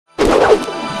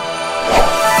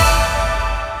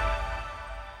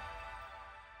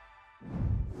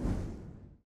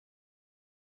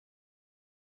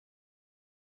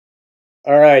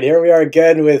All right, here we are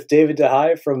again with David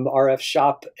𝗚𝗏 from RF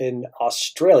Shop in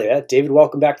Australia. David,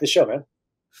 welcome back to the show, man.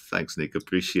 Thanks, Nick.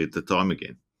 Appreciate the time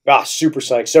again. Super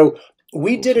psyched. So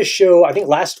we did a Awesome. show, I think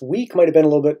last week, might have been a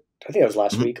little bit, I think it was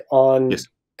last Mhm. week, on Yes.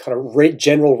 kind of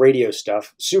general radio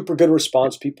stuff. Super good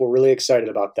response. People were really excited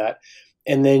about that.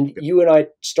 And then Okay. you and I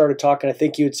started talking. I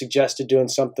think you had suggested doing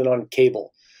something on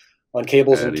cables and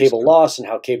That is cable correct. loss and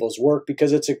how cables work,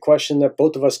 because it's a question that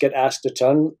both of us get asked a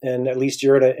ton, and at least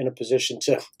you're in a position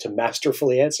to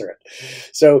masterfully answer it.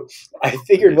 So I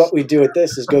figured Yes. what we do with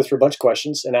this is go through a bunch of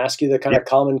questions and ask you the kind Yep. of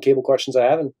common cable questions I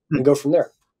have, and Mm, go from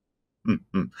there.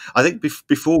 I think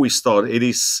before we start, it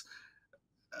is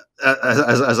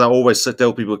as I always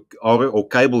tell people, or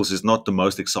cables is not the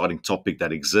most exciting topic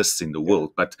that exists in the Yeah.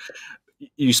 world, but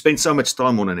you spend so much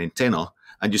time on an antenna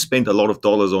and you spend a lot of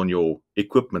dollars on your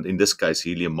equipment, in this case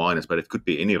helium minus, but it could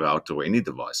be any router or any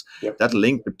device. Yep. That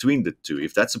link between the two,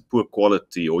 if that's a poor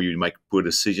quality or you make poor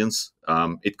decisions,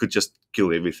 it could just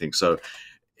kill everything. So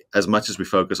as much as we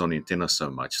focus on the antenna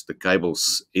so much, the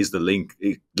cables is the link.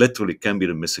 It literally can be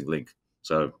the missing link.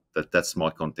 So that's my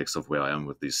context of where I am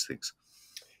with these things.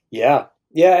 Yeah,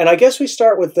 yeah, and I guess we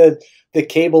start with the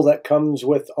cable that comes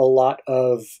with a lot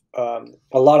of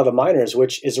the miners,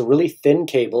 which is a really thin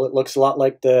cable. It looks a lot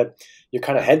like your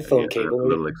kind of Yeah, headphone I have cable. a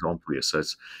little example here. So it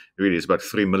really is about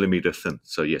 3 millimeter thin.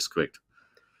 So yes, correct.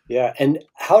 Yeah, and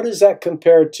how does that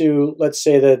compare to, let's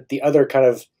say, the other kind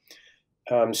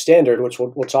of standard, which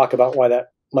we'll talk about why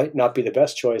that might not be the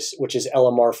best choice, which is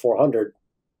LMR 400,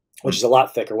 which is a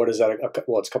lot thicker. What is that?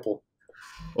 Well, it's a couple.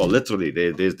 Well, literally,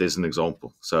 there's an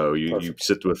example. So you Perfect.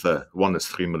 sit with one that's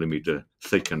 3 millimeter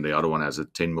thick and the other one has a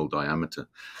 10 mil diameter.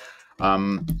 I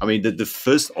mean, the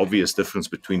first obvious difference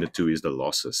between the two is the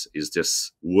losses is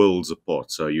just worlds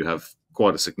apart. So you have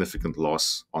quite a significant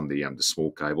loss on the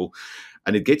small cable,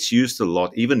 and it gets used a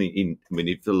lot. Even I mean,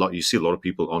 you see a lot of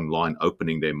people online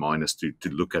opening their miners to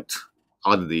look at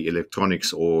either the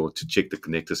electronics or to check the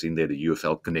connectors in there, the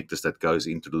UFL connectors that goes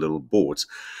into the little boards.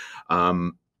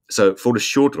 So for the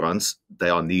short runs, they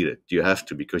are needed. You have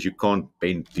to, because you can't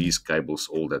bend these cables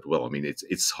all that well. I mean,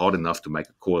 it's hard enough to make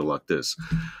a coil like this.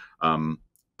 Um,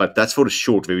 but that's for the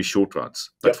short, very short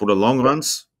runs. But Yep. for the long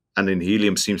runs, and in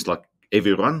helium seems like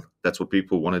every run, that's what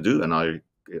people want to do. And I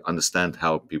understand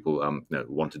how people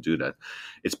want to do that.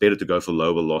 It's better to go for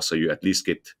lower loss, so you at least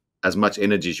get as much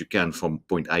energy as you can from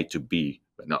point A to B.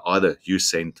 Now, either you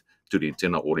send to the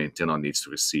antenna or the antenna needs to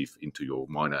receive into your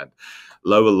miner. And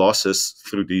lower losses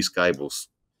through these cables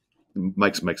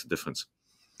makes a difference.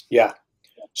 Yeah.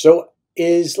 So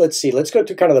let's see, let's go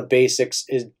to kind of the basics.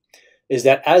 Is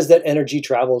that as that energy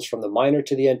travels from the miner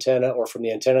to the antenna, or from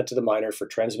the antenna to the miner for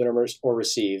transmit or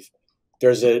receive,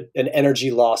 there's an energy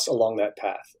loss along that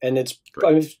path. And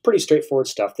I mean, it's pretty straightforward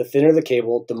stuff. The thinner the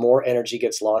cable, the more energy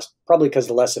gets lost, probably because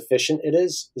the less efficient it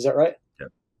is. Is that right? Yeah.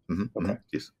 Okay.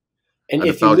 Yes. And And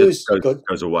the if you power just lose, good.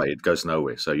 goes away. It goes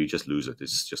nowhere. So you just lose it.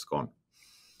 It's just gone.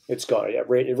 It's gone. Yeah,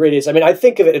 it radiates. I mean, I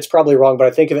think of it, it's probably wrong, but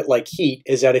I think of it like heat,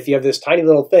 is that if you have this tiny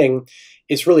little thing,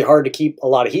 it's really hard to keep a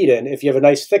lot of heat in. If you have a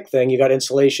nice thick thing, you got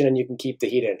insulation and you can keep the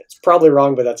heat in. It's probably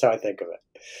wrong, but that's how I think of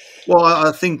it. Well,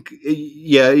 I think,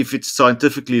 yeah, if it's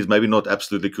scientifically, it's maybe not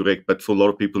absolutely correct, but for a lot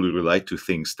of people who relate to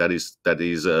things, that is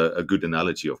a good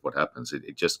analogy of what happens.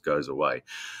 It just goes away.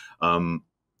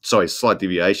 Sorry, slight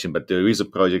deviation, but there is a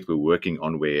project we're working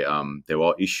on where there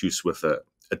are issues with a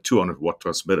 200-watt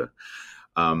transmitter.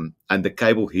 And the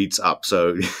cable heats up.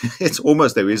 So it's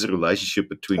almost, there is a relationship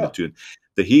between the Huh. two.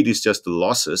 The heat is just the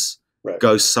losses Right.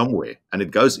 goes somewhere, and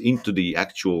it goes into the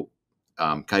actual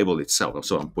cable itself.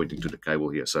 So I'm pointing to the cable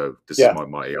here. So this Yeah. is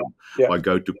my Yeah.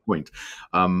 go-to point.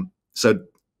 So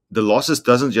the losses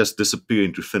doesn't just disappear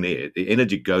into thin air. The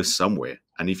energy goes somewhere.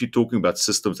 And if you're talking about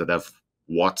systems that have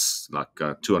watts, like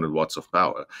 200 watts of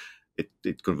power,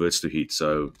 it converts to heat.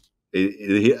 So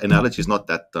the analogy is not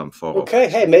that far off. Okay.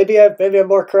 Hey, maybe I'm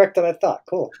more correct than I thought.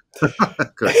 Cool.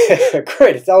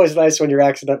 Great. It's always nice when you're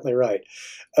accidentally right.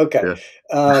 Okay.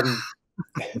 Yeah.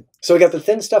 So we got the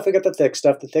thin stuff, we got the thick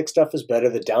stuff. The thick stuff is better.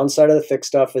 The downside of the thick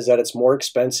stuff is that it's more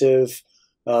expensive.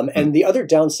 And the other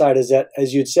downside is that,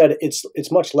 as you'd said,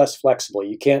 it's much less flexible.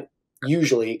 You can't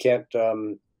really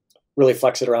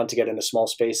flex it around to get into small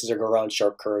spaces or go around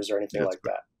sharp curves or anything like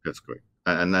that. That's great.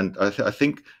 And then I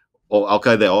think, well,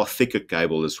 okay, there are thicker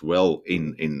cable as well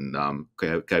in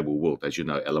cable world, as you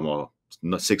know, LMR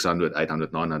 600,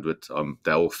 800, 900.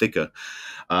 They're all thicker.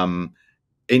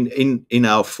 In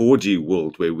our 4G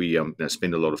world, where we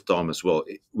spend a lot of time as well,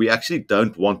 we actually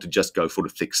don't want to just go for the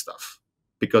thick stuff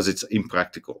because it's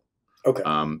impractical. Okay.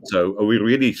 So we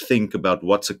really think about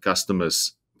what's a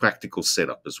customer's practical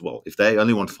setup as well. If they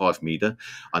only want 5 meter,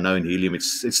 I know in Helium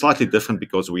it's slightly different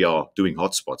because we are doing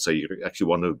hotspots, so you actually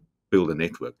want to build a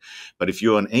network. But if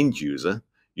you're an end user,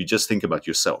 you just think about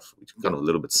yourself. It's kind of a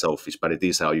little bit selfish, but it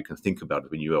is how you can think about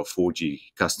it when you are a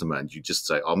 4G customer and you just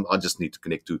say, I just need to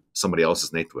connect to somebody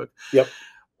else's network. Yep.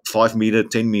 5 meter,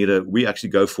 10 meter, we actually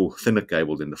go for thinner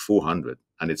cable than the 400,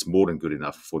 and it's more than good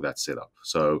enough for that setup.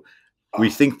 So we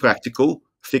think practical,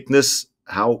 thickness,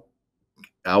 how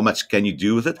much can you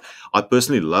do with it? I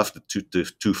personally love the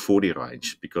 240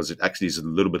 range because it actually is a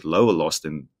little bit lower loss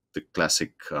than the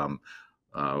classic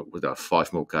with a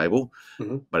 5mm cable,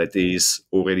 but it is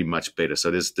already much better.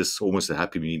 So there's almost a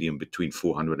happy medium between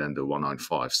 400 and the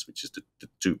 195s, which is the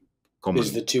two common.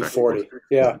 Is the 240,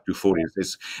 yeah. 240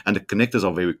 is, and the connectors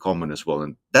are very common as well.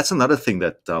 And that's another thing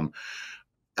that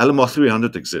LMR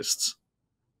 300 exists.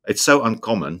 It's so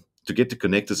uncommon. To get the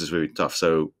connectors is very tough.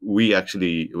 So we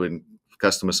actually, when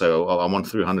customers say, oh, I want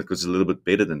 300 because it's a little bit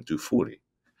better than 240.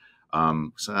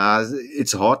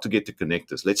 It's hard to get the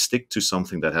connectors. Let's stick to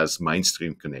something that has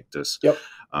mainstream connectors. Yep.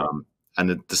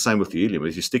 And the same with the Helium.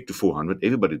 If you stick to 400,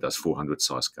 everybody does 400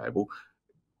 size cable.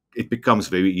 It becomes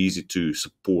very easy to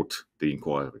support the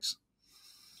inquiries.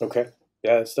 Okay.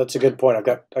 Yeah, that's a good point. I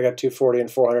got 240 and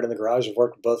 400 in the garage. I've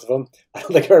worked with both of them. I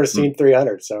don't think I've ever seen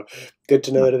 300. So good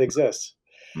to know that it exists.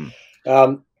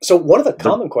 So one of the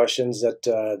common questions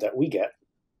that we get,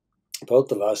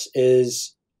 both of us,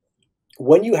 is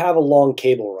when you have a long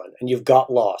cable run and you've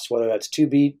got loss, whether that's 2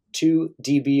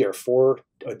 dB or 4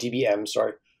 dBm,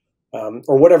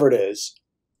 or whatever it is,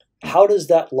 how does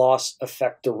that loss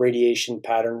affect the radiation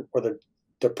pattern or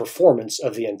the performance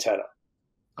of the antenna?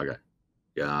 Okay.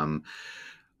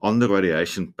 On the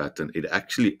radiation pattern, it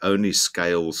actually only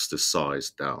scales the size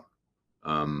down.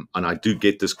 And I do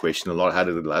get this question a lot. I had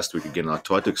it last week again. I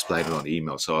tried to explain it on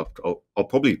email. So I'll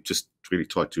probably just really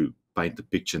try to paint the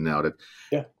picture now that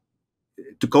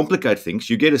to complicate things,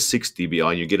 you get a 6 dBi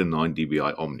and you get a 9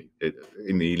 dBi Omni.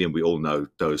 In the Helium, we all know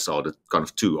those are the kind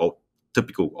of two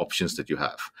typical options that you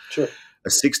have. Sure. A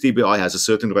 6 dBi has a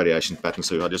certain radiation pattern.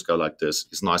 So if I just go like this,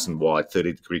 it's nice and wide,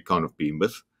 30-degree kind of beam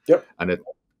width. Yep. And a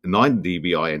 9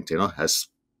 dBi antenna has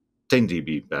 10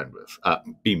 dB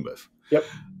beam width. Yep.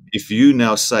 If you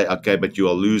now say, okay, but you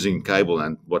are losing cable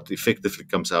and what effectively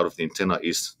comes out of the antenna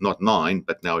is not 9,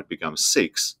 but now it becomes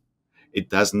 6,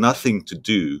 it has nothing to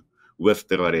do with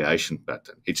the radiation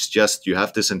pattern. It's just you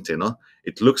have this antenna,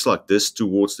 it looks like this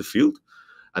towards the field,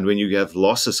 and when you have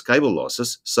losses, cable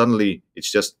losses, suddenly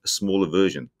it's just a smaller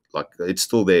version. Like it's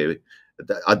still there.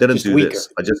 I didn't just do weaker.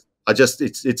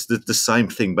 This. It's the same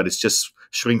thing, but it's just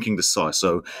shrinking the size.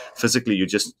 So physically, you're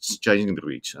just changing the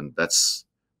reach, and that's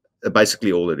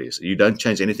basically all it is. You don't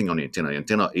change anything on the antenna. The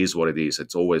antenna is what it is.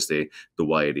 It's always there the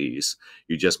way it is.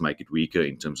 You just make it weaker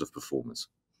in terms of performance.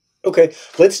 Okay,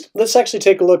 let's actually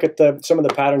take a look at some of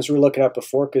the patterns we were looking at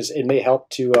before, because it may help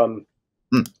to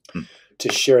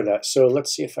share that. So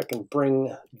let's see if I can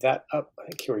bring that up. I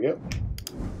think here we go.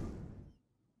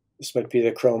 This might be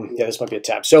the Chrome. Yeah, this might be a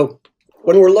tab. So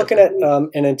when we're looking at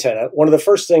an antenna, one of the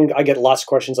first things I get lots of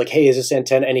questions like, hey, is this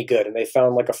antenna any good? And they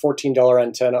found like a $14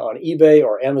 antenna on eBay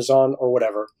or Amazon or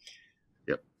whatever.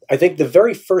 Yep. I think the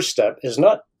very first step is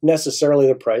not necessarily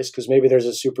the price, because maybe there's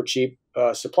a super cheap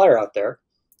supplier out there,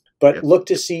 but look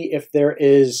to see if there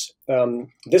is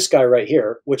this guy right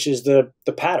here, which is the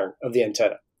pattern of the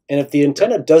antenna. And if the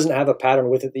antenna doesn't have a pattern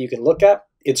with it that you can look at,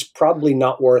 it's probably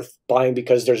not worth buying,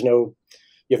 because you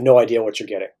have no idea what you're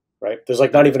getting. Right? There's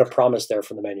like not even a promise there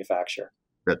from the manufacturer.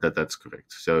 That's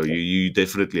correct. So you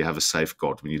definitely have a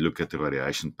safeguard when you look at the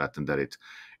radiation pattern that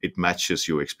it matches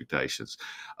your expectations.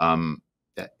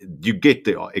 You get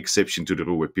the exception to the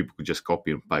rule where people could just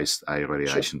copy and paste a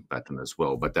radiation pattern as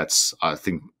well. But that's, I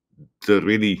think, the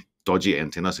really dodgy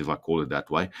antennas, if I call it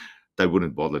that way, they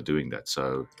wouldn't bother doing that.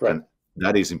 So and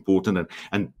that is important.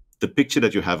 And the picture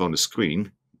that you have on the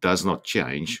screen does not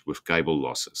change with cable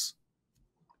losses.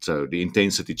 So the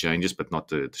intensity changes, but not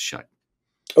the shape.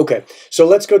 Okay, so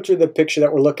let's go through the picture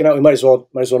that we're looking at. We might as well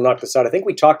knock this out. I think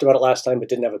we talked about it last time, but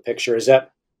didn't have a picture. Is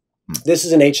that this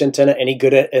is an H antenna? Any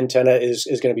good antenna is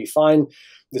going to be fine.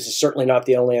 This is certainly not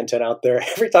the only antenna out there.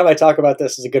 Every time I talk about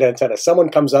this as a good antenna, someone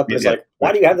comes up and is like,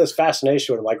 "Why do you have this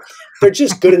fascination with them?" Like, they're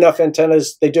just good enough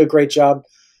antennas. They do a great job,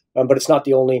 but it's not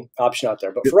the only option out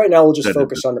there. But for right now, we'll just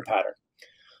focus on the pattern.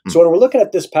 So when we're looking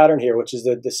at this pattern here, which is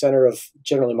the center of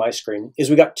generally my screen, is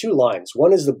we got two lines.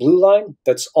 One is the blue line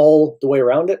that's all the way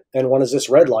around it, and one is this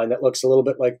red line that looks a little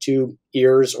bit like two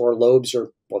ears or lobes,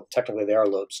 or, well, technically they are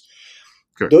lobes.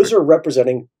 Correct. Those are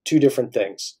representing two different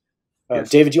things.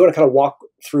 David, do you want to kind of walk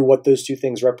through what those two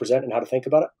things represent and how to think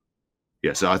about it?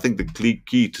 Yeah, so I think the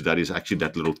key to that is actually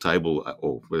that little table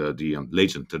or the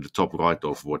legend at the top right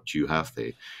of what you have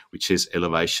there, which is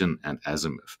elevation and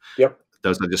azimuth. Yep.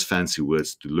 Those are just fancy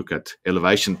words to look at.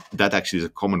 Elevation, that actually is a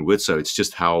common word, so it's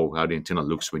just how the antenna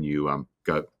looks when you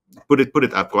go put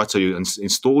it upright. So you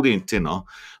install the antenna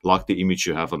like the image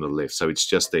you have on the left. So it's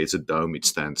just there. It's a dome. It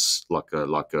stands like a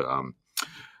light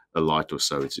or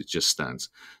so. It just stands.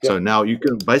 Yep. So now you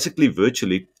can basically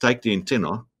virtually take the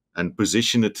antenna and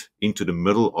position it into the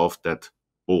middle of that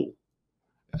ball.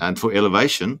 And for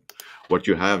elevation, what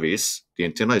you have is the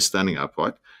antenna is standing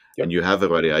upright, yep. and you have a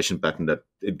radiation pattern that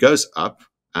it goes up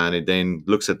and it then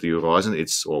looks at the horizon.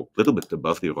 It's a little bit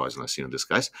above the horizon, I see in this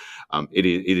case. It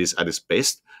is at its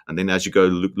best. And then as you go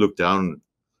look down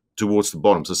towards the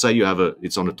bottom, so say you have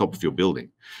it's on the top of your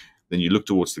building, then you look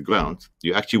towards the ground,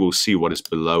 you actually will see what is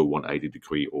below 180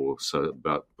 degree or so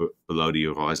about below the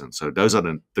horizon. So those are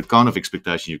the kind of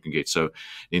expectation you can get. So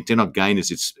the antenna gain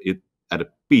is it's at a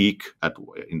peak at,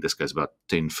 in this case, about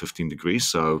 10, 15 degrees.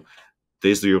 So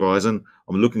there's the horizon.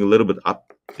 I'm looking a little bit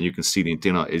up and you can see the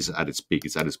antenna is at its peak.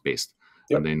 It's at its best.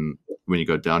 Yep. And then when you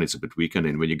go down, it's a bit weaker. And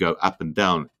then when you go up and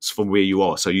down, it's from where you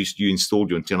are. So you installed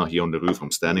your antenna here on the roof.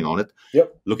 I'm standing on it.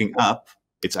 Yep. Looking up,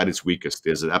 it's at its weakest.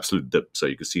 There's an absolute dip. So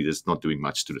you can see it's not doing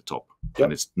much to the top. Yep.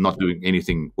 And it's not doing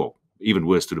anything, well, even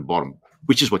worse to the bottom,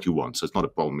 which is what you want. So it's not a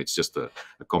problem. It's just a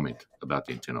comment about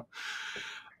the antenna.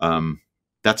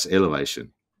 That's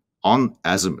elevation. On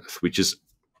azimuth, which is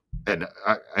an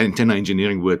antenna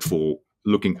engineering word for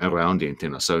looking around the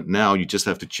antenna. So now you just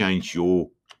have to change your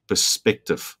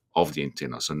perspective of the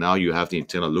antenna. So now you have the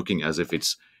antenna looking as if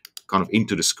it's kind of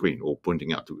into the screen or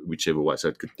pointing out whichever way. So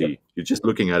it could be, you're just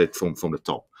looking at it from the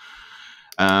top.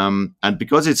 And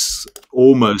because it's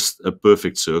almost a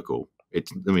perfect circle, I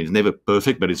mean, it's never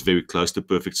perfect, but it's very close to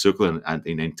perfect circle. And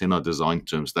in antenna design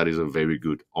terms, that is a very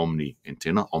good omni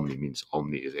antenna. Omni means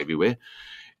omni is everywhere.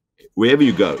 Wherever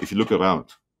you go, if you look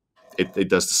around, it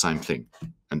does the same thing.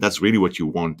 And that's really what you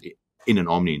want in an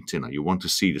omni antenna. You want to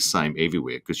see the same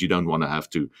everywhere because you don't want to have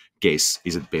to guess,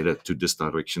 is it better to this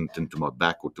direction than to my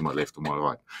back or to my left or my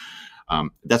right?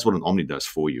 That's what an omni does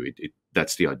for you.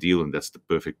 That's the ideal, and that's the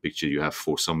perfect picture you have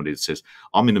for somebody that says,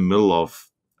 I'm in the middle of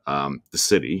the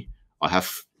city. I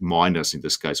have miners in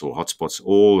this case, or hotspots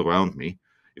all around me.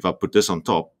 If I put this on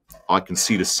top, I can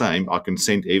see the same. I can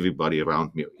send everybody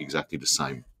around me exactly the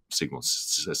same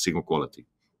signal quality.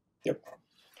 Yep.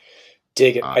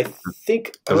 Dig it. I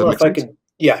think, I don't know if I could,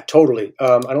 yeah, totally.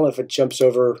 I don't know if it jumps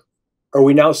over. Are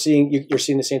we now seeing, you're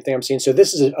seeing the same thing I'm seeing? So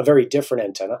this is a very different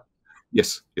antenna.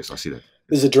 Yes, I see that.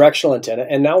 This is a directional antenna.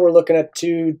 And now we're looking at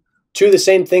two of the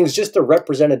same things, just they're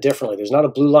represented differently. There's not a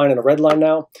blue line and a red line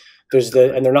now. There's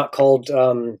and they're not called,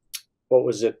 what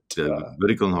was it?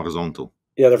 Vertical and horizontal.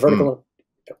 Yeah, they're vertical.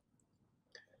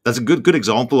 That's a good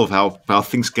example of how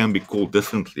things can be called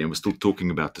differently, and we're still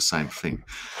talking about the same thing.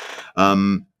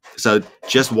 So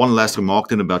just one last remark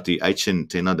then about the H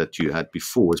antenna that you had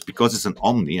before is because it's an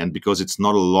omni and because it's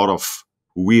not a lot of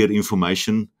weird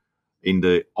information in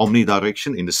the omni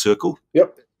direction, in the circle.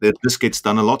 Yep. This gets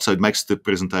done a lot, so it makes the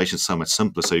presentation so much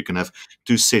simpler. So you can have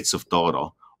two sets of data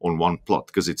on one plot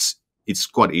because it's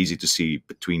quite easy to see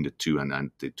between the two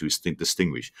and to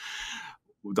distinguish.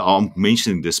 I'm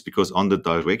mentioning this because on the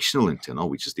directional antenna,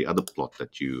 which is the other plot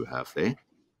that you have there,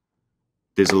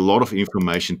 there's a lot of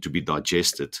information to be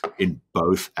digested in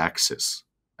both axes.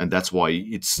 And that's why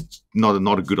it's not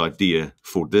a good idea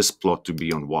for this plot to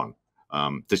be on one.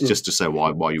 That's just to say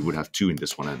why you would have two in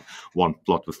this one and one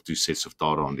plot with two sets of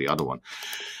data on the other one.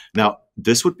 Now,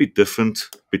 this would be different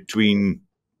between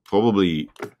probably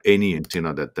any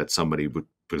antenna that somebody would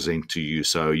present to you.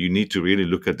 So you need to really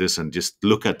look at this and just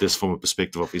look at this from a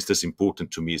perspective of, is this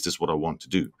important to me? Is this what I want to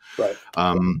do? Right.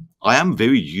 I am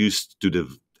very used to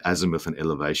the azimuth and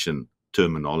elevation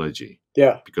terminology.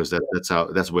 Yeah. Because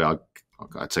that's where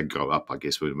I'd say grow up, I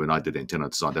guess. When I did antenna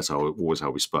design, that's always how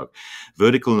we spoke.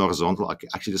 Vertical and horizontal, I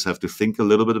actually just have to think a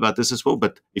little bit about this as well.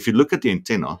 But if you look at the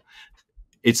antenna,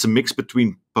 it's a mix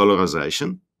between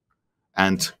polarization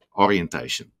and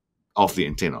orientation of the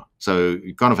antenna. So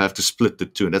you kind of have to split the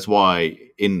two. And that's why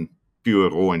in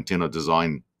pure raw antenna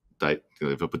design,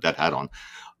 if I put that hat on,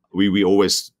 we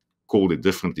always called it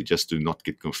differently just to not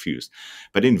get confused.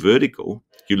 But in vertical,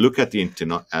 you look at the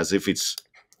antenna as if it's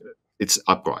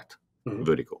upright,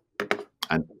 vertical.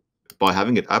 And by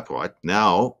having it upright,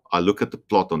 now I look at the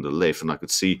plot on the left and I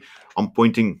could see I'm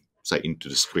pointing, say, into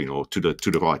the screen or to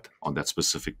the right on that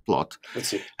specific plot. Let's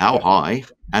see. How high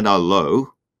and how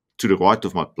low to the right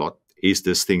of my plot is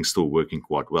this thing still working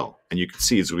quite well? And you can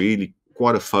see it's really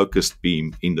quite a focused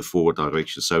beam in the forward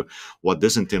direction. So what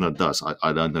this antenna does,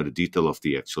 I don't know the detail of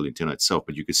the actual antenna itself,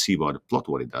 but you can see by the plot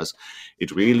what it does. It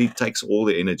really takes all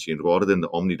the energy, and rather than the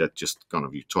Omni that just kind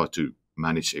of you try to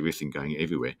manage everything going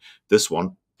everywhere, this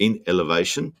one in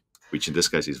elevation, which in this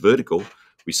case is vertical,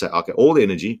 we say, okay, all the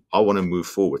energy, I want to move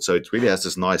forward. So it really has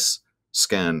this nice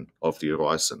scan of the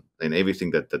horizon, and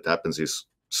everything that happens is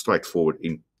straight forward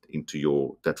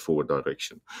into that forward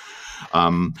direction.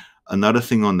 Another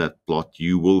thing on that plot,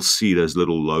 you will see those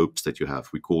little lobes that you have.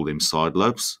 We call them side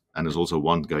lobes, and there's also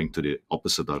one going to the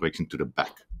opposite direction to the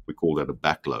back. We call that a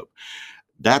back lobe.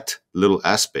 That little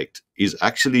aspect is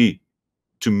actually,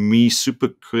 to me, super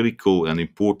critical and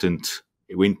important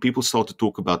when people start to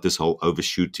talk about this whole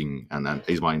overshooting and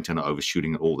is my antenna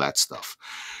overshooting and all that stuff.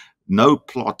 No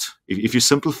plot, if you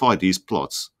simplify these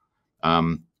plots,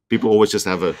 people always just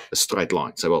have a straight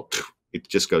line. Say, well, it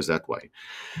just goes that way.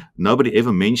 Nobody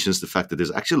ever mentions the fact that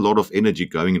there's actually a lot of energy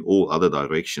going in all other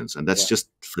directions, and that's just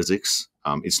physics.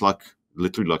 It's like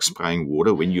literally like spraying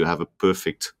water. When you have a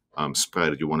perfect spray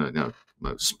that you want to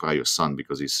spray your son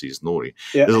because he's naughty,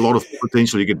 there's a lot of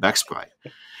potential you get back spray.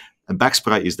 And back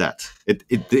spray is that. It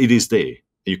is there.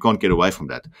 You can't get away from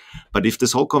that. But if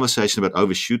this whole conversation about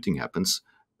overshooting happens,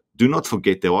 do not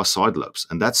forget there are side lobes,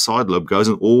 and that side lobe goes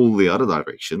in all the other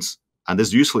directions, and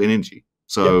there's useful energy.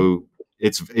 So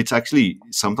it's actually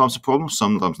sometimes a problem,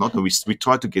 sometimes not. And we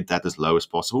try to get that as low as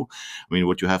possible. I mean,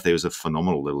 what you have there is a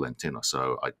phenomenal little antenna.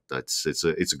 So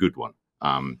it's a good one.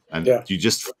 And you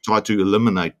just try to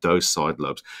eliminate those side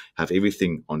lobes, have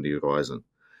everything on the horizon.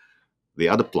 The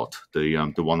other plot, the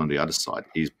one on the other side,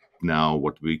 is now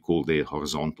what we call the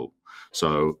horizontal.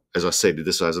 So as I said,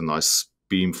 this has a nice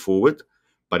beam forward,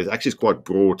 but it actually is quite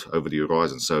broad over the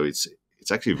horizon. So it's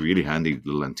actually a really handy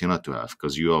little antenna to have,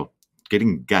 because you are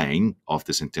getting gain of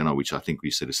this antenna, which I think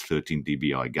we said is 13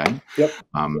 dBi gain,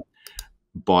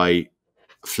 by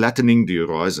flattening the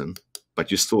horizon, but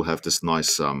you still have this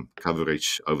nice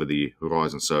coverage over the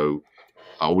horizon. So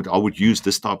I would use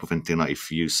this type of antenna if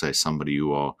you say somebody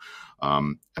who are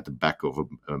at the back of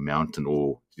a mountain,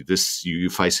 or you're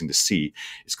facing the sea.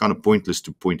 It's kind of pointless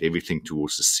to point everything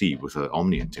towards the sea with an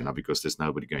Omni antenna, because there's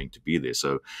nobody going to be there.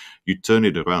 So you turn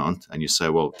it around and you say,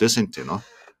 well, this antenna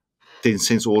then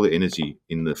sends all the energy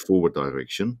in the forward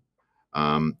direction.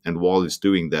 And while it's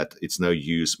doing that, it's no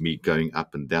use me going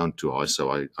up and down too high.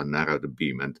 So I narrow the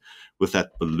beam. And with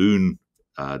that balloon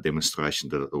demonstration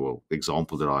or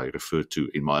example that I referred to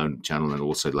in my own channel, and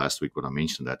also last week when I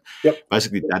mentioned that,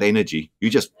 basically that energy, you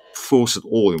just force it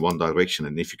all in one direction.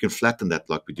 And if you can flatten that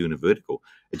like we do in a vertical,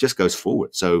 it just goes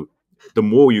forward. So the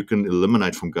more you can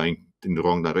eliminate from going in the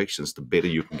wrong directions, the better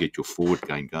you can get your forward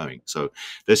gain going. So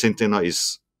this antenna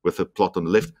is, with a plot on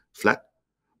the left, flat,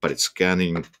 but it's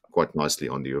scanning quite nicely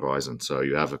on the horizon. So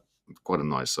you have quite a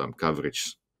nice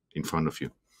coverage in front of you.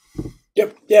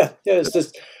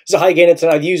 It's a high gain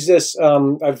antenna. I've used this.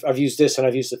 I've used this, and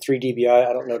I've used the 3 dBi.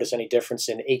 I don't notice any difference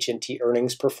in HNT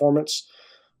earnings performance.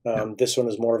 This one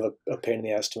is more of a pain in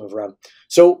the ass to move around.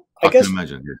 So I guess can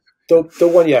imagine, the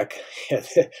one,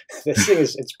 this thing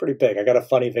it's pretty big. I got a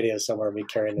funny video somewhere of me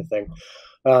carrying the thing.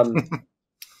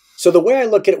 So the way I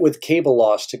look at it with cable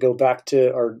loss, to go back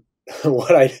to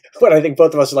what I think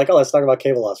both of us are like, oh, let's talk about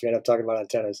cable loss. We end up talking about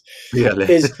antennas. Talk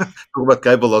about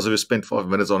cable loss. We spent 5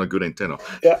 minutes on a good antenna.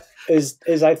 Is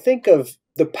I think of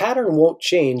the pattern won't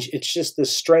change. It's just the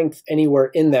strength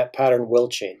anywhere in that pattern will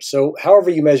change. So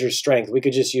however you measure strength, we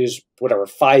could just use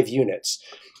 5 units.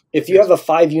 If you have a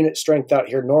 5-unit strength out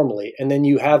here normally, and then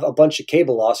you have a bunch of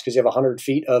cable loss because you have 100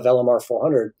 feet of LMR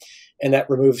 400, and that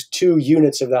removes 2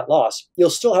 units of that loss, you'll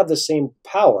still have the same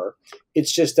power.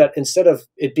 It's just that instead of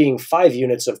it being 5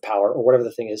 units of power, or whatever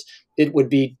the thing is, it would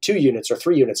be 2 units or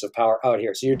 3 units of power out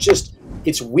here. So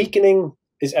it's weakening,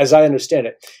 as I understand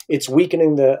it, it's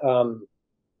weakening the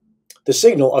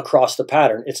signal across the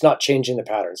pattern. It's not changing the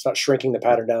pattern. It's not shrinking the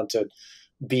pattern down to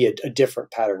be a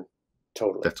different pattern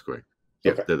totally. That's great.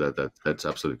 Yeah, okay. That's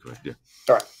absolutely correct. Yeah.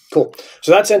 All right, cool.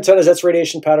 So that's antennas, that's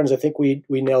radiation patterns. I think we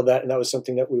nailed that, and that was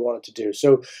something that we wanted to do.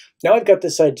 So now I've got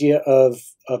this idea of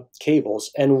cables,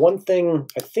 and one thing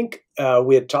I think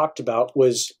we had talked about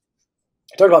was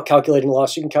calculating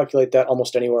loss. You can calculate that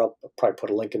almost anywhere. I'll probably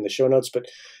put a link in the show notes, but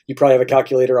you probably have a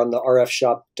calculator on the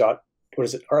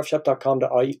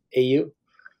rfshop.com.au.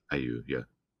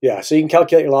 Yeah. So you can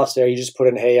calculate your loss there. You just put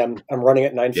in, hey, I'm running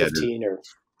at 915 or.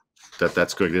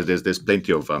 That's correct. There's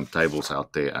plenty of tables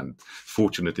out there, and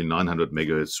fortunately 900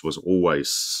 megahertz was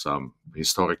always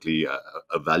historically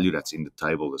a value that's in the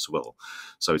table as well.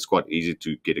 So it's quite easy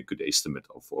to get a good estimate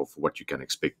of what you can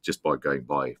expect just by going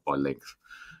by length.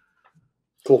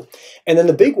 Cool. And then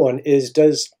the big one is,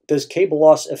 does cable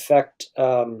loss affect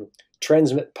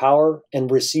transmit power and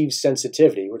receive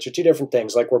sensitivity, which are two different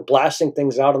things. Like we're blasting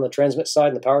things out on the transmit side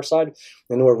and the power side,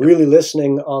 and we're really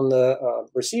listening on the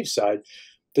receive side.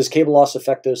 Does cable loss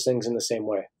affect those things in the same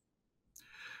way?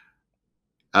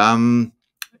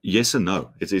 Yes and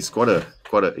no. It's quite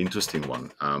an interesting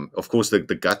one. Of course, the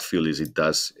gut feel is it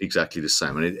does exactly the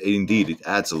same, and indeed it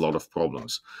adds a lot of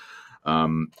problems.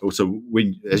 Also,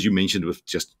 when, as you mentioned, with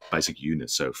just basic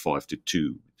units, so 5 to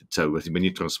 2. So when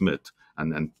you transmit,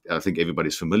 and I think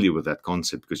everybody's familiar with that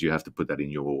concept because you have to put that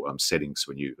in your settings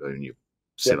when you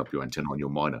set up your antenna on your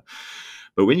miner.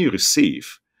 But when you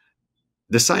receive,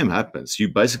 the same happens. You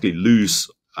basically lose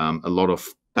a lot of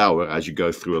power as you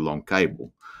go through a long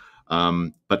cable.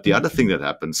 But the other thing that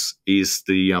happens is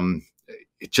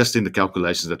just in the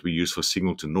calculations that we use for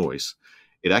signal to noise,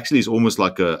 it actually is almost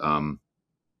like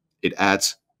it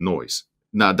adds noise.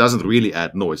 Now, it doesn't really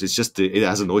add noise. It's just it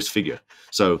has a noise figure.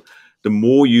 So the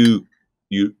more you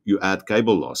add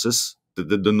cable losses,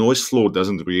 the noise floor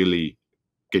doesn't really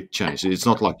get changed. It's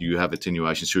not like you have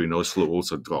attenuation, so your noise floor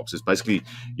also drops. It's basically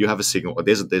you have a signal.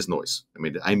 There's noise. I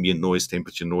mean, the ambient noise,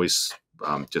 temperature noise,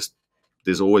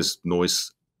 there's always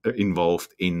noise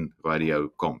involved in radio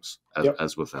comms,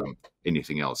 as with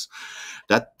anything else.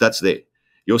 That's there.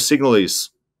 Your signal is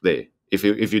there. If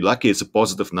you're lucky, it's a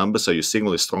positive number, so your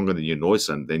signal is stronger than your noise,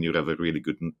 and then you have a really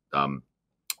good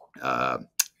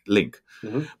link.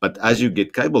 Mm-hmm. But as you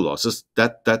get cable losses,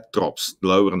 that drops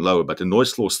lower and lower, but the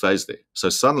noise floor stays there. So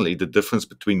suddenly the difference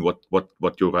between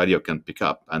what your radio can pick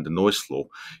up and the noise floor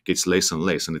gets less and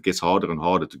less, and it gets harder and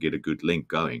harder to get a good link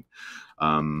going.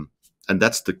 And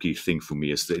that's the key thing for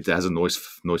me, is that it has a noise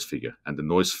figure, and the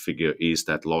noise figure is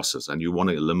that losses, and you want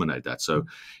to eliminate that. So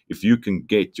if you can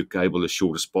get your cable as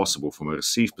short as possible from a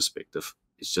receive perspective,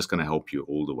 it's just going to help you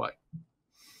all the way.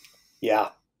 Yeah.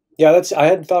 Yeah, I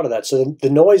hadn't thought of that. So the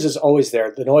noise is always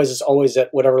there. The noise is always at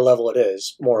whatever level it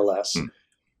is, more or less.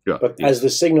 Yeah, but as the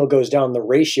signal goes down, the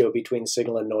ratio between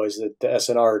signal and noise, the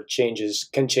SNR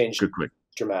can change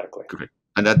dramatically. Correct.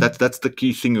 And that's the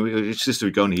key thing. It's just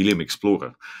we go on Helium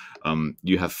Explorer.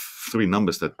 You have 3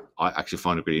 numbers that I actually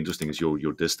find it really interesting: is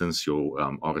your distance, your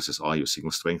RSSI, your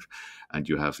signal strength, and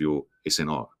you have your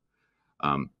SNR.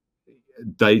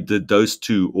 Those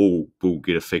 2 all will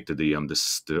get affected. The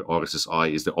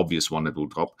RSSI is the obvious one that will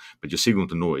drop, but your signal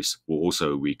to noise will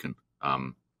also weaken.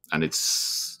 And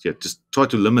it's just try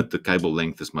to limit the cable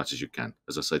length as much as you can.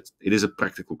 As I said, it is a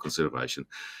practical consideration.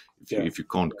 If you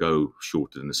can't go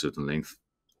shorter than a certain length,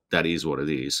 that is what it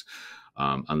is,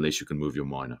 unless you can move your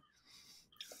miner.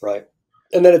 Right.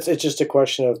 And then it's just a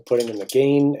question of putting in the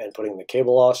gain and putting in the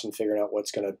cable loss and figuring out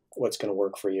what's gonna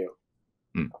work for you.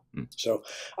 Mm-hmm. So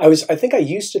I think I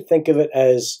used to think of it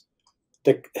as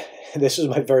this is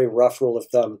my very rough rule of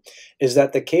thumb, is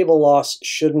that the cable loss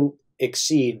shouldn't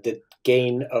exceed the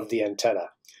gain of the antenna.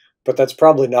 But that's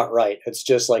probably not right. It's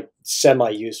just like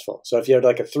semi-useful. So if you had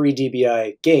like a 3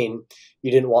 dBi gain,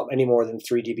 you didn't want any more than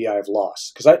 3 dBi of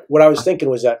loss. Because what I was thinking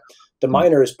was that the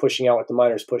miner is pushing out what the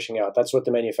miner is pushing out. That's what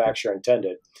the manufacturer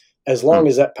intended. As long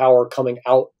as that power coming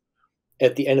out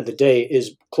at the end of the day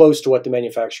is close to what the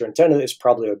manufacturer intended, it's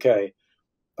probably okay.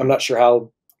 I'm not sure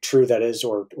how true that is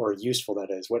or useful that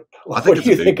is. What do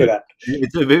you think of that?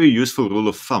 It's a very useful rule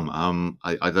of thumb.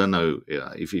 I don't know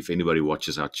if anybody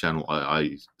watches our channel.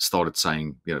 I started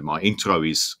saying, my intro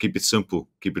is keep it simple,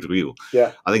 keep it real.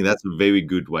 Yeah, I think that's a very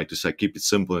good way to say keep it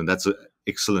simple, and that's an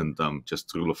excellent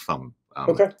just rule of thumb.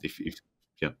 Okay.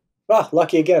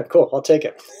 Lucky again. Cool. I'll take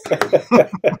it.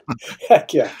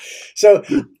 Heck yeah. So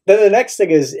then the next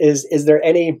thing is there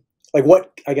any, like,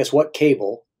 what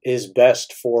cable is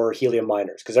best for helium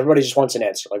miners? Because everybody just wants an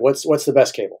answer. Like, what's the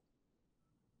best cable?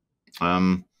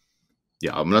 I'm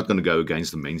not going to go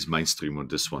against the mainstream on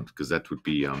this one, because that would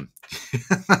be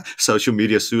social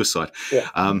media suicide. Yeah.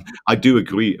 I do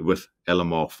agree with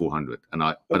LMR 400,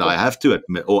 but I have to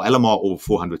admit, or LMR or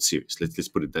 400 series. Let's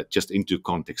put it that just into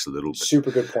context a little bit.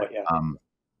 Super good point. Yeah.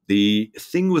 The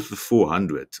thing with the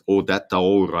 400 or the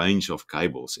whole range of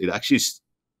cables, it actually is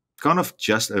kind of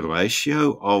just a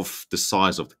ratio of the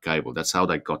size of the cable. That's how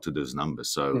they got to those numbers.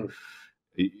 So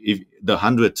if the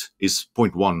 100 is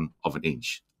 0.1 of an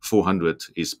inch, 400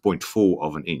 is 0.4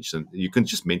 of an inch, and you can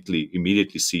just mentally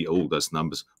immediately see all those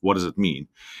numbers. What does it mean?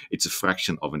 It's a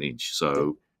fraction of an inch.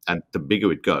 So, and the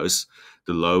bigger it goes,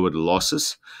 the lower the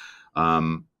losses.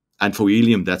 And for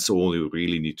helium, that's all you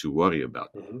really need to worry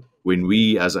about. Mm-hmm. When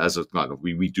we,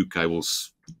 we do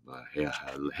cables, a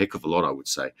heck of a lot, I would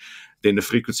say, then the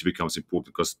frequency becomes important,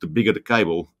 because the bigger the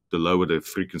cable, the lower the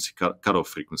frequency cutoff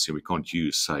frequency. We can't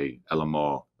use, say,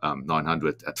 LMR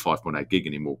 900 at 5.8 gig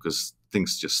anymore, because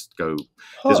things just go.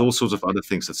 Huh. There's all sorts of other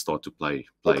things that start to play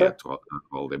Okay. a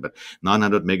role there. But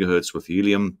 900 megahertz with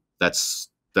helium, that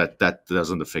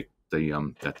doesn't affect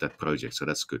the that project, so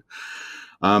that's good.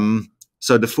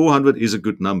 So the 400 is a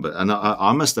good number, and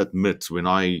I must admit, when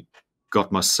I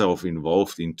got myself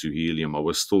involved into helium, I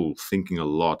was still thinking a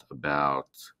lot about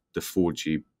the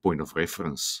 4G point of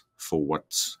reference for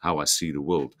how I see the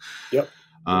world. Yep.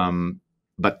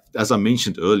 But as I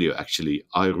mentioned earlier, actually,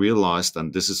 I realized,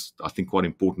 and this is, I think, quite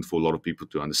important for a lot of people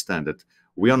to understand, that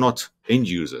we are not end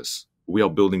users. We are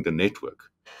building the network.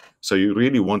 So you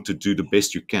really want to do the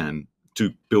best you can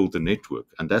to build the network.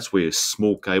 And that's where a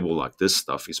small cable like this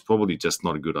stuff is probably just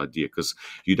not a good idea, because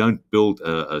you don't build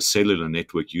a cellular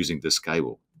network using this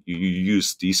cable. You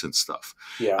use decent stuff.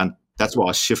 Yeah. And that's why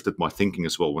I shifted my thinking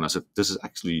as well when I said, this is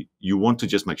actually, you want to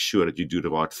just make sure that you do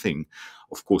the right thing.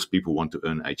 Of course, people want to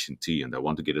earn H&T and they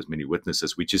want to get as many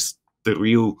witnesses, which is the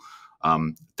real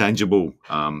tangible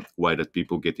way that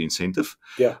people get the incentive.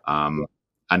 Yeah.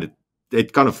 And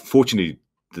it kind of, fortunately,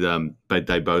 but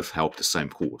they both help the same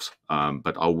cause.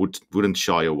 But I wouldn't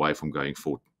shy away from going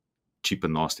for cheap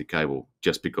and nasty cable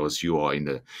just because you are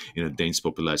in a dense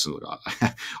population.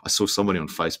 I saw somebody on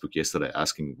Facebook yesterday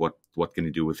asking what can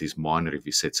you do with his miner if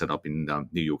he sets it up in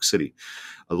New York City.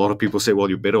 A lot of people say, well,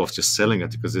 you're better off just selling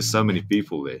it because there's so many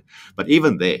people there. But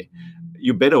even there,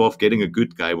 you're better off getting a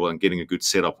good cable and getting a good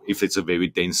setup if it's a very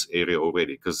dense area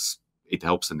already, because it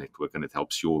helps the network and it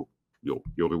helps your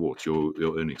rewards, your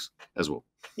earnings as well.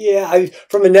 Yeah,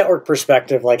 from a network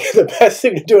perspective, like the best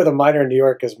thing to do with a miner in New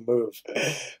York is move.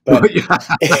 But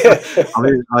I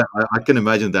mean, I can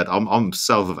imagine that. I'm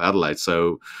south of Adelaide,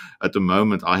 so at the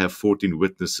moment I have 14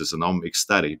 witnesses, and I'm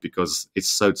ecstatic because it's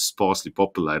so sparsely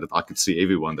populated. I can see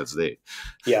everyone that's there.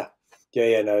 Yeah.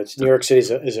 No, New York City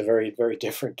is a very, very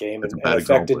different game. It's and a bad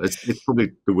affected. Example. It's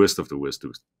probably the worst of the worst.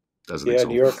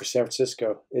 New York or San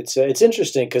Francisco. It's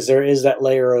interesting because there is that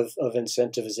layer of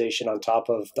incentivization on top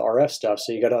of the RF stuff.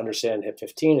 So you got to understand HIP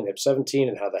 15 and HIP 17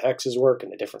 and how the hexes work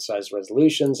and the different size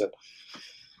resolutions and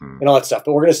all that stuff.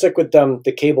 But we're going to stick with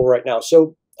the cable right now.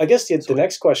 So I guess the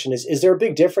next question is there a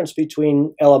big difference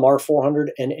between LMR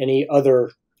 400 and any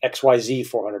other XYZ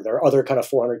 400? There are other kind of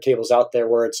 400 cables out there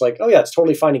where it's like, oh yeah, it's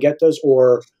totally fine to get those,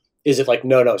 or is it like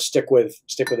no, stick with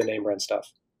the name brand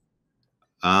stuff?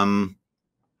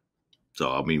 So,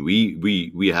 I mean,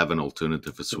 we have an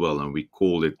alternative as well, and we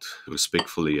call it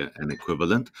respectfully an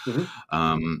equivalent.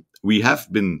 Mm-hmm. We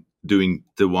have been doing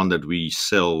the one that we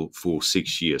sell for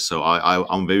 6 years. So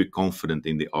I'm very confident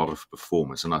in the RF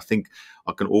performance. And I think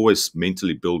I can always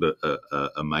mentally build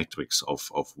a matrix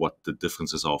of what the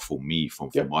differences are for me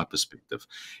from my perspective.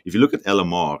 If you look at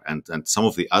LMR and some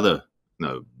of the other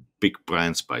big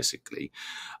brands, basically,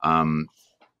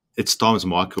 it's Times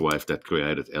Microwave that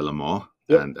created LMR.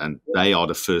 And they are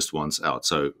the first ones out.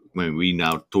 So when we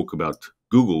now talk about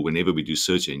Google, whenever we do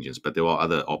search engines, but there are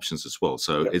other options as well.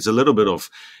 So it's a little bit of,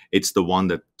 it's the one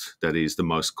that is the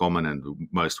most common and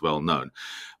most well known.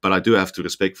 But I do have to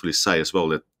respectfully say as well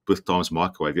that with Times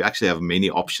Microwave, you actually have many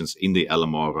options in the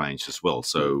LMR range as well.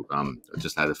 So I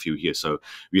just had a few here. So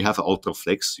we have an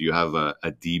UltraFlex, you have a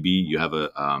DB, you have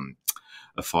a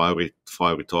fire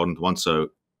retardant one. So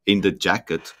in the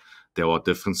jacket, there are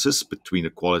differences between the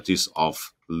qualities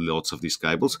of lots of these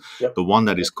cables. The one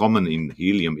that is common in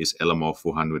helium is LMR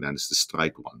 400, and it's the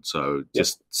straight one. So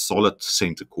just solid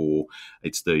center core.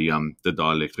 It's the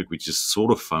dielectric, which is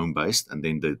sort of foam based, and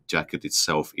then the jacket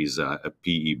itself is a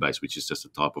PE based, which is just a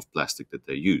type of plastic that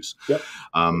they use.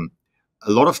 A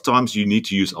lot of times you need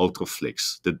to use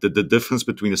UltraFlex. The difference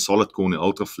between a solid core and an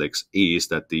UltraFlex is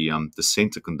that the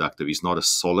center conductor is not a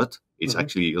solid. It's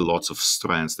actually lots of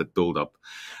strands that build up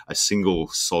a single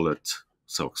solid,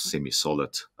 so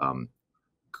semi-solid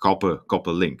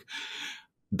copper link.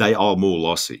 They are more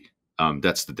lossy.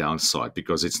 That's the downside,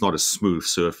 because it's not a smooth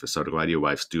surface. So the radio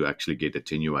waves do actually get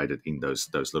attenuated in those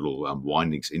little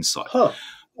windings inside.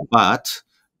 But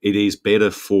it is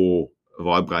better for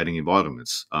vibrating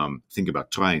environments. Think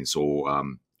about trains or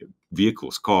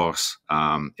vehicles, cars,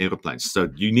 airplanes. So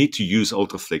you need to use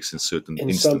UltraFlex in certain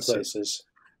instances. Some places.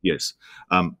 Yes.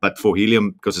 But for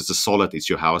helium, because it's a solid, it's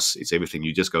your house, it's everything,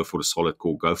 you just go for the solid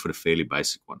core, go for the fairly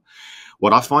basic one.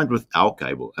 What I find with our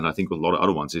cable, and I think with a lot of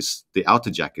other ones, is the outer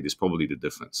jacket is probably the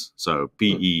difference. So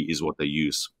PE is what they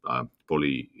use,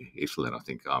 polyethylene, I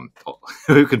think.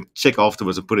 We can check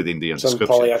afterwards and put it in the description.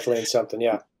 Some polyethylene something,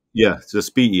 Yeah, so it's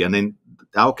PE. And then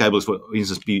our cable is, for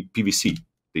instance, PVC,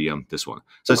 this one.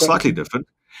 So it's slightly different.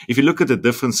 If you look at the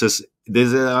differences,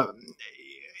 there's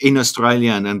in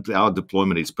Australia and our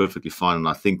deployment, it's perfectly fine. And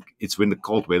I think it's when the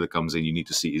cold weather comes in, you need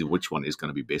to see which one is going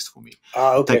to be best for me.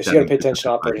 Okay, so you got to pay attention to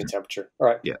operating temperature. All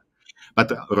right. Yeah.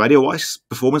 But radio-wise,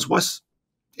 performance-wise,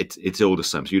 it's all the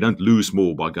same. So you don't lose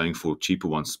more by going for cheaper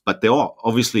ones. But there are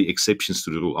obviously exceptions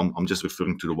to the rule. I'm just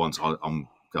referring to the ones I'm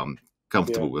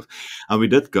comfortable with. And we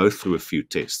did go through a few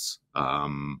tests.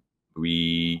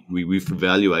 We've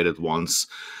evaluated once.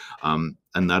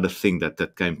 Another thing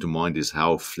that came to mind is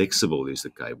how flexible is the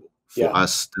cable. For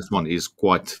us, this one is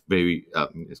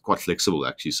it's quite flexible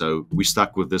actually. So we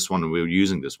stuck with this one and we were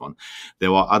using this one.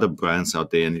 There are other brands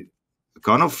out there, and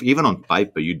kind of even on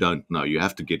paper, you don't know. You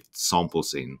have to get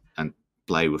samples in and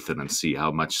play with it and see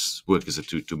how much work is it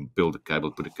to build a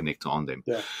cable, put a connector on them.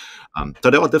 So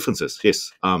there are differences,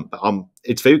 yes.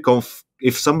 It's very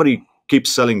if somebody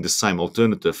keeps selling the same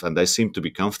alternative and they seem to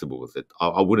be comfortable with it,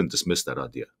 I wouldn't dismiss that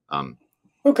idea.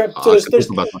 Okay, so there's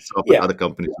about myself and other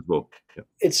companies as well.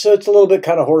 It's a little bit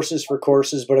kind of horses for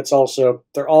courses, but it's also,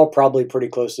 they're all probably pretty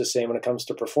close to the same when it comes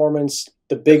to performance.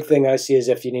 The big thing I see is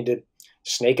if you need to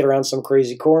snake it around some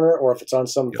crazy corner, or if it's on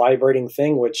some vibrating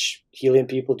thing, which helium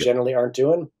people generally aren't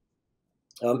doing.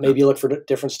 Maybe you look for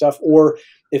different stuff, or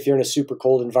if you're in a super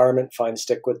cold environment,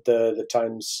 stick with the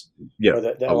times or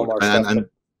the LMR stuff.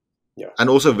 And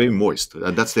also very moist.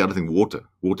 And that's the other thing, water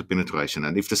penetration.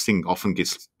 And if this thing often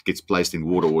gets placed in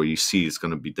water, or you see it's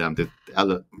going to be damp at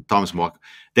times mark,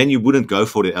 then you wouldn't go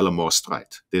for the LMR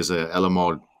straight. There's a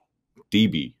LMR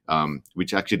DB,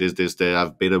 which actually they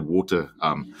have better water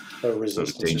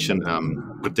retention,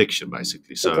 protection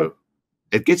basically. So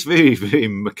it gets very, very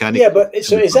mechanical. Yeah, but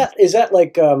so is that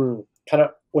like kind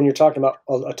of when you're talking about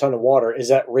a ton of water, is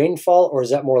that rainfall, or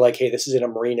is that more like, hey, this is in a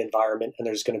marine environment and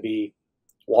there's going to be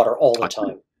water all the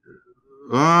time?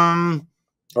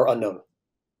 Or unknown?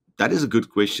 That is a good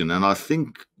question, and I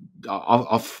think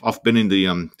I've been in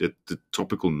the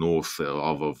tropical north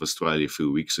of Australia a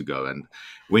few weeks ago, and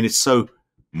when it's so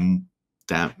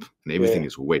damp and everything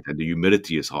is wet and the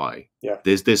humidity is high,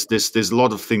 there's a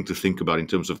lot of things to think about in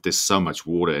terms of there's so much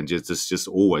water and it's just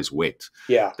always wet.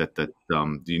 That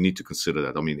you need to consider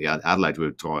that. I mean, Adelaide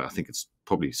we're dry. I think it's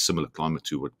probably similar climate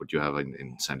to what you have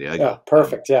in San Diego. Yeah,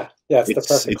 perfect. It's the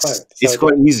perfect climate. It's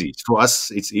quite easy for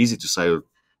us. It's easy to say.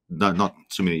 No, not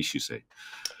too many issues there.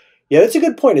 Yeah, that's a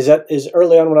good point. Is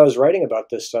early on when I was writing about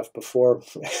this stuff, before,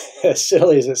 as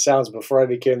silly as it sounds, before I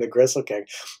became the Gristle King,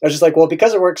 I was just like, well,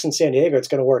 because it works in San Diego, it's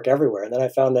going to work everywhere. And then I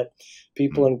found that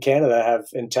people in Canada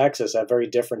in Texas have very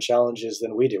different challenges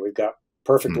than we do. We've got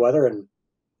perfect weather, and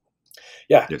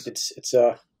it's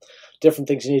different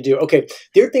things you need to do. Okay,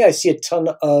 the other thing I see a ton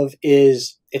of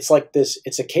is it's like this.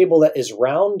 It's a cable that is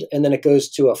round, and then it goes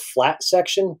to a flat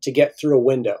section to get through a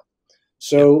window.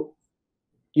 So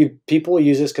people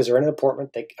use this because they're in an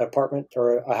apartment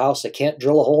or a house. They can't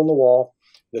drill a hole in the wall.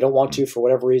 They don't want to for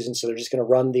whatever reason, so they're just going to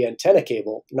run the antenna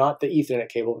cable, not the Ethernet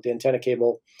cable, but the antenna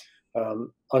cable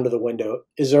under the window.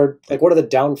 Is there what are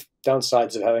the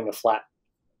downsides of having a flat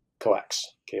coax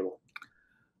cable?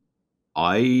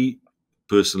 I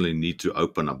personally need to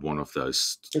open up one of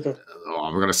those. Okay.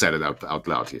 I'm going to say it out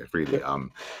loud here. Really,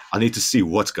 I need to see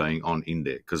what's going on in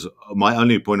there, because my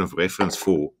only point of reference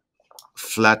for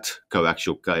flat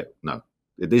coaxial cable, no,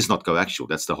 it is not coaxial.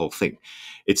 That's the whole thing.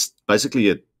 It's basically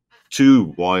a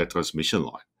 2-wire transmission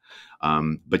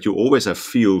line, but you always have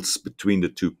fields between the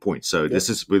 2 points. So this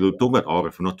is, we're talking about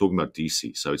RF, we're not talking about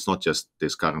DC. So it's not just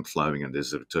there's current flowing and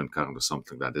there's a return current or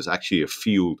something like that. There's actually a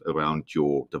field around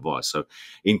your device. So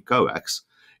in coax,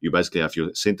 you basically have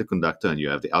your center conductor and you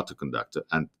have the outer conductor.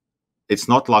 And it's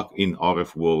not like in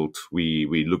RF world,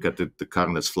 we look at the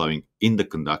current that's flowing in the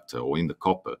conductor or in the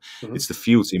copper. It's the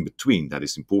fields in between that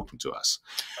is important to us.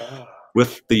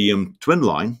 With the twin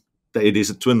line, it is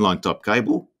a twin line type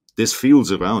cable. There's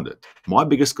fields around it. My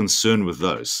biggest concern with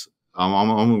those,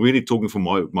 I'm really talking from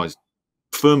my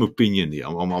firm opinion here.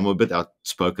 I'm a bit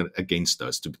outspoken against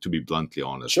those, to be bluntly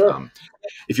honest. Sure.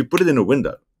 If you put it in a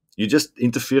window, you're just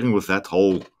interfering with that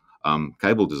whole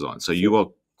cable design. So you are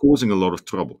causing a lot of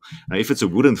trouble. Now, if it's a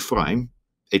wooden frame,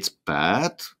 it's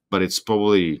bad, but it's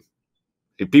probably,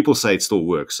 if people say it still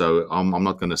works, so I'm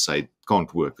not going to say it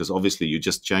can't work, because obviously you're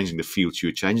just changing the fields,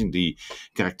 you're changing the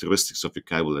characteristics of your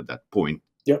cable at that point,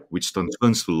 which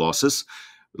transfers to losses.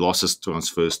 Losses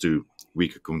transfers to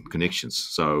weaker connections.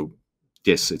 So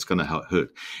yes, it's going to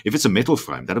hurt. If it's a metal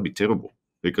frame, that'll be terrible,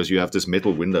 because you have this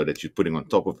metal window that you're putting on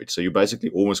top of it. So you're basically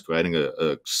almost creating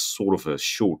a sort of a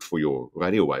short for your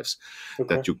radio waves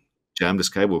that you jam this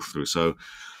cable through. So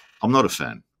I'm not a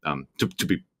fan, to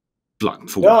be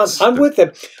blunt. No, I'm with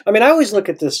it. I mean, I always look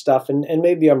at this stuff, and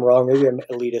maybe I'm wrong. Maybe I'm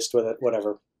elitist with it,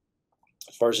 whatever,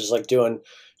 as far as just like doing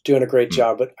a great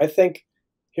job. But I think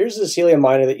here's this helium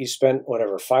miner that you spent,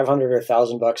 whatever, $500 or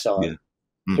 $1,000 on.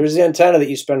 Here's the antenna that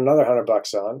you spend another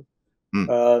 $100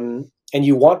 on. And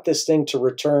you want this thing to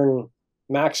return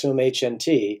maximum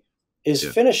HNT is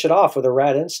finish it off with a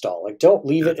rad install. Like, don't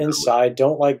leave it inside.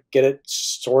 Don't like get it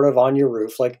sort of on your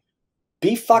roof. Like,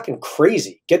 be fucking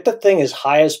crazy. Get the thing as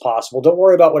high as possible. Don't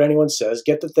worry about what anyone says.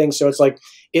 Get the thing so it's like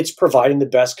it's providing the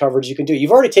best coverage you can do.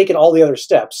 You've already taken all the other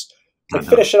steps. Like,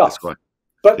 finish it off. Right.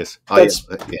 But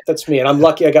that's me. And I'm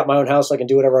lucky I got my own house. I can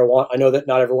do whatever I want. I know that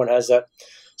not everyone has that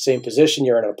same position.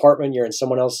 You're in an apartment. You're in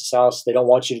someone else's house. They don't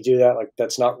want you to do that. Like,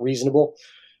 that's not reasonable.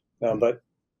 But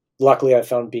luckily, I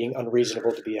found being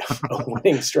unreasonable to be a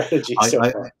winning strategy so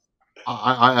far.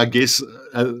 I guess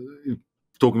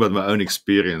talking about my own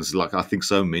experience, like I think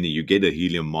so many, you get a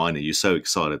helium miner, you're so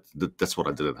excited. That's what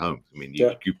I did at home. I mean,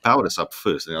 you power this up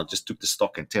first, and I just took the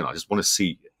stock antenna. I just want to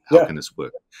see how can this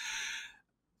work,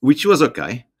 which was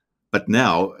okay. But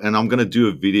now, and I'm going to do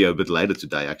a video a bit later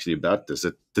today actually about this,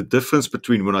 the difference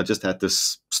between when I just had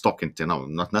this stock antenna,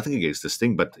 nothing against this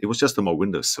thing, but it was just on my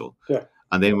windowsill. Yeah.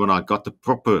 And then when I got the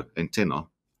proper antenna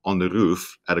on the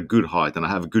roof at a good height and I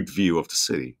have a good view of the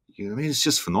city, I mean, it's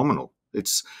just phenomenal.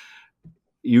 It's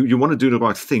you want to do the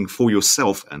right thing for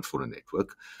yourself and for the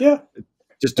network. Yeah.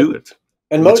 Just do it.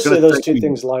 And mostly those two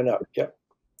things line up. Yeah,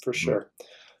 for sure.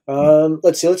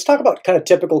 Let's see. Let's talk about kind of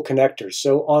typical connectors.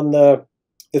 So on the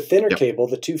thinner cable,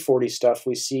 the 240 stuff,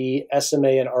 we see SMA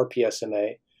and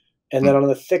RPSMA. And then on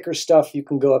the thicker stuff, you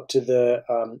can go up to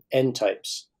the N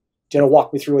types. Do you want to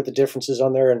walk me through what the difference is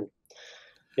on there? And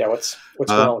what's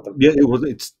going on with them? Yeah,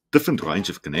 it's different range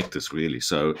of connectors, really.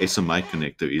 So SMA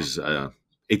connector is,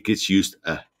 it gets used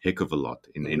a heck of a lot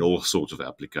in all sorts of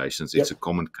applications. It's a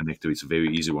common connector. It's a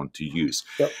very easy one to use.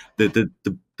 The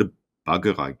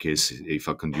bugger, I guess, if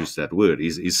I can use that word,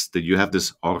 is that you have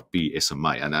this RP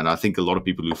SMA. And I think a lot of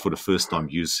people who for the first time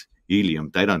use helium,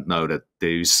 they don't know that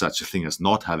there is such a thing as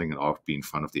not having an RP in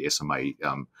front of the SMA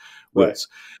words.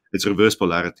 It's reverse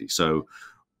polarity. So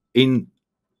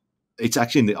it's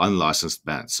actually in the unlicensed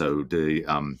band. So the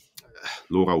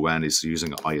LoRaWAN is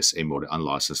using an ISM or the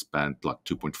unlicensed band like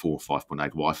 2.4, 5.8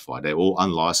 Wi-Fi. They're all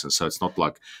unlicensed. So it's not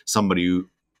like somebody who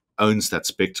owns that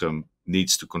spectrum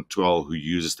needs to control who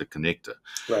uses the connector.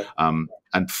 Right.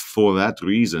 And for that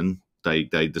reason, they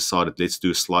decided, let's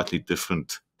do a slightly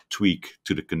different tweak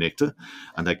to the connector.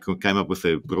 And they came up with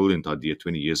a brilliant idea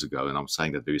 20 years ago, and I'm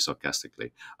saying that very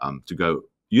sarcastically, to go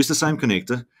use the same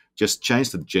connector, just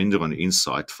change the gender on the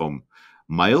inside from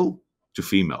male to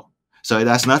female. So it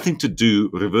has nothing to do,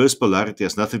 reverse polarity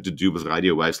has nothing to do with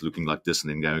radio waves looking like this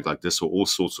and then going like this, or all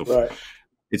sorts of,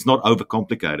 it's not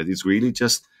overcomplicated. It's really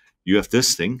just, you have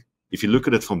this thing. If you look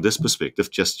at it from this perspective,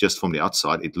 just from the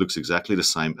outside, it looks exactly the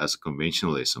same as a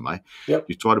conventional SMA. Yep.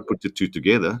 You try to put the two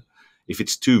together. If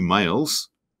it's two males,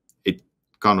 it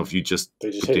kind of, you just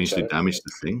potentially damage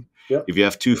the thing. Yep. If you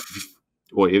have two,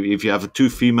 or if you have two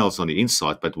females on the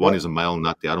inside, but one is a male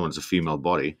nut, the other one is a female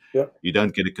body, you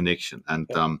don't get a connection. And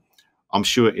I'm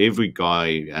sure every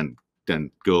guy and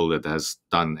girl that has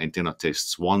done antenna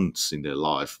tests once in their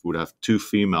life would have two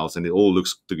females, and it all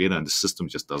looks together, and the system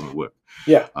just doesn't work.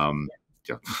 Yeah,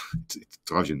 it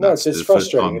drives you nuts. No, it's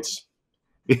frustrating.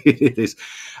 It is.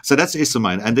 So that's SMA,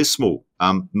 and they're small.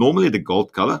 Normally the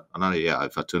gold color. I know. Yeah,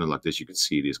 if I turn it like this, you can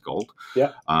see it is gold.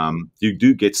 Yeah. You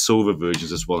do get silver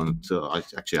versions as well, and I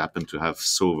actually happen to have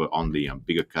silver on the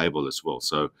bigger cable as well.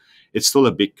 So it's still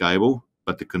a big cable,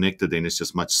 but the connector then is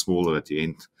just much smaller at the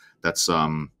end. That's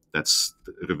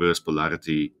the reverse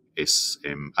polarity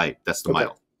SMA. That's the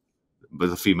male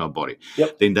with a female body.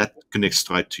 Yep. Then that connects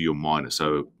straight to your miner.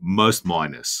 So most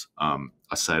miners,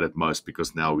 I say that most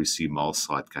because now we see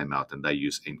MileSight came out and they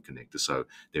use N connectors. So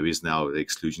there is now the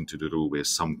exclusion to the rule where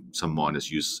some miners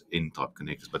use N type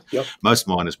connectors, but most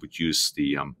miners would use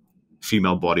the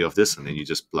female body of this, and then you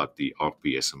just plug the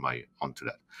RP SMA onto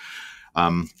that.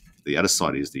 The other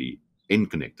side is the N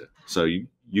connector. So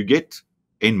you get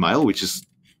N male, which is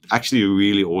actually a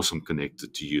really awesome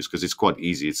connector to use because it's quite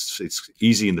easy. It's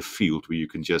easy in the field where you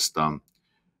can just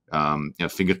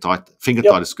finger tight. Finger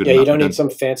tight is good enough. Yeah, you don't need some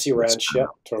fancy wrench. Yeah,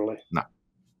 totally. No.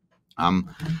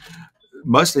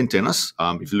 Most antennas,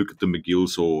 if you look at the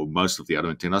McGill's or most of the other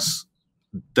antennas,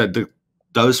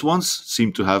 those ones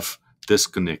seem to have this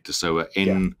connector, so an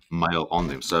N male on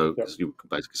them. So you can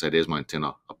basically say, there's my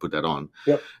antenna, I'll put that on.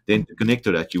 Then to connect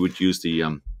to that, you would use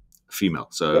the female.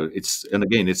 So it's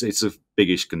a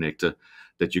biggish connector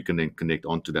that you can then connect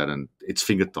onto that, and it's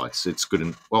finger tight. So it's good,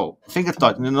 and finger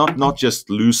tight, not just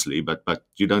loosely, but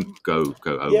you don't go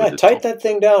over. Yeah, tighten that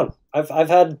thing down. I've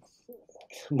had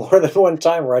more than one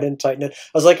time where I didn't tighten it.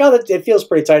 I was like, oh, it feels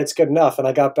pretty tight. It's good enough. And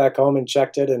I got back home and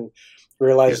checked it and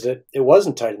realized that it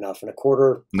wasn't tight enough. And a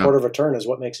quarter of a turn is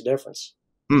what makes a difference.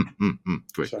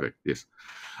 Great. Yes.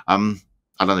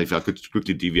 I don't know if I could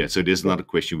quickly deviate. So there's another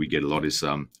question we get a lot is,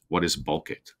 what is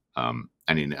bulkhead? And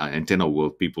in antenna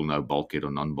world, people know bulkhead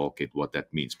or non-bulkhead, what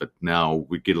that means. But now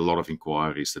we get a lot of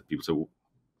inquiries that people say, well,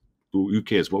 who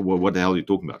cares? What the hell are you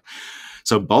talking about?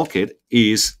 So bulkhead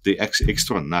is the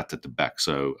extra nut at the back.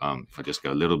 So if I just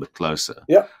go a little bit closer,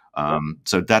 Yeah.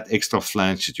 So that extra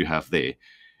flange that you have there,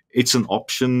 it's an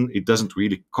option. It doesn't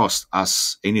really cost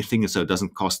us anything, so it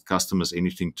doesn't cost customers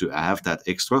anything to have that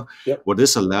extra. Yep. What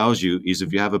this allows you is,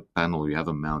 if you have a panel, you have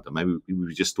a mount, or maybe we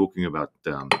were just talking about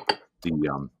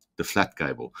the flat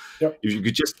cable. Yep. If you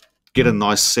could just get a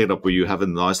nice setup where you have a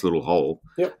nice little hole,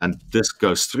 yep. and this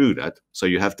goes through that, so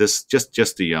you have this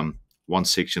just the one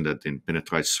section that then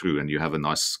penetrates through, and you have a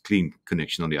nice clean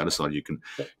connection on the other side. You can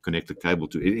yep. connect the cable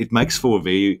to it. It makes for a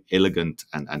very elegant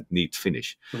and neat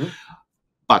finish. Mm-hmm.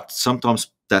 But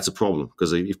sometimes that's a problem,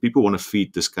 because if people want to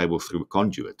feed this cable through a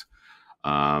conduit,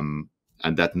 and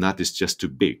that nut is just too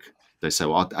big, they say,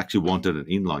 well, I actually wanted an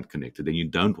inline connector. Then you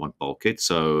don't want bulkhead.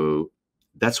 So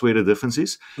that's where the difference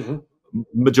is. Mm-hmm.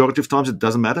 Majority of times it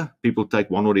doesn't matter. People take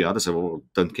one or the other, say, well,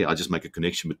 don't care. I just make a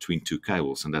connection between two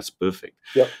cables, and that's perfect.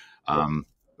 Yep.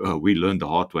 We learned the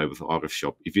hard way with RF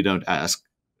shop. If you don't ask,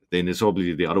 then it's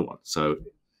probably the other one. So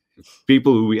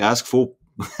people who we ask for,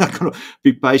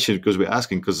 be patient, because we're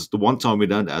asking, because the one time we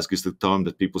don't ask is the time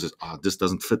that people say, this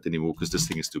doesn't fit anymore because this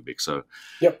thing is too big. So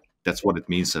yep. That's what it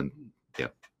means. And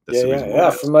that's the reason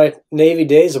why. From my Navy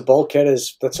days, a bulkhead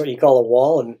that's what you call a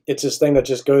wall, and it's this thing that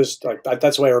just goes like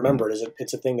that's the way I remember it.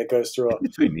 It's a thing that goes through a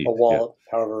wall,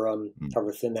 however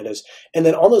thin that is. And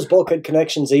then on those bulkhead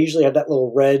connections, they usually have that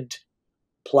little red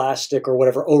plastic or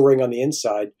whatever O-ring on the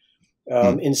inside.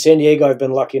 In San Diego, I've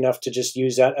been lucky enough to just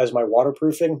use that as my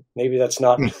waterproofing. Maybe that's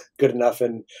not good enough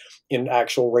in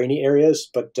actual rainy areas,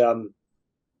 but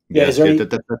is there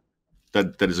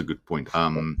that is a good point.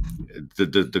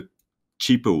 The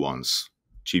cheaper ones,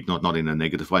 cheap not in a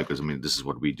negative way, because I mean this is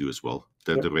what we do as well.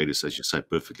 The radius, as you say,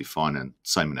 perfectly fine, and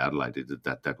same in Adelaide,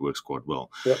 that works quite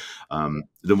well. Yep.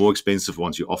 The more expensive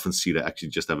ones, you often see they actually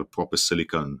just have a proper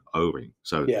silicone O-ring.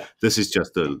 So this is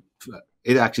just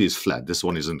it actually is flat. This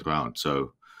one isn't round,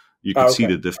 so you can see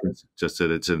the difference. Just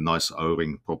that it's a nice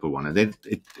O-ring, proper one, and then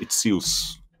it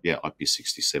seals.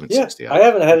 IP60, 760. I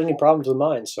haven't had any problems with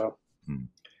mine, so.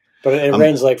 But it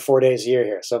rains like 4 days a year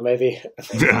here, so maybe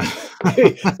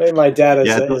my data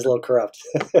is a little corrupt.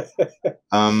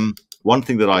 One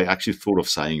thing that I actually thought of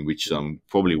saying, which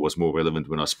probably was more relevant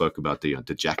when I spoke about the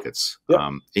jackets.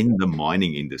 In the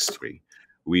mining industry,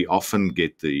 we often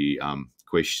get the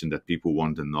question that people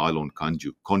want a nylon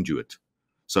conduit.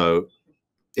 So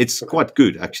it's quite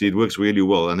good, actually. It works really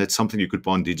well, and it's something you could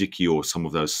buy on DigiKey or some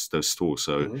of those stores.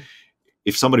 So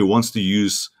if somebody wants to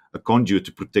use a conduit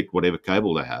to protect whatever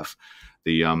cable they have,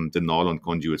 the nylon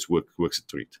conduits works a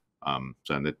treat.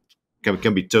 So that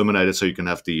can be terminated, so you can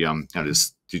have the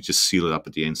you just seal it up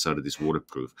at the end so that it's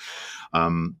waterproof.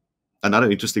 Another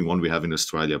interesting one we have in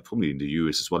Australia, probably in the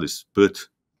US as well, is bird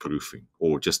proofing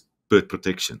or just bird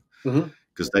protection.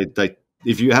 Because they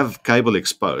if you have cable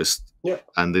exposed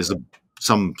and there's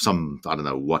some I don't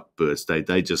know what birds,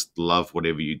 they just love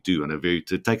whatever you do, and they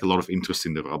take a lot of interest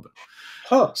in the rubber.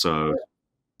 So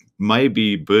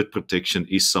maybe bird protection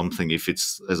is something, if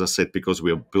it's, as I said, because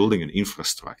we are building an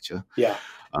infrastructure.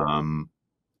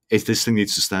 If this thing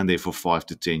needs to stand there for 5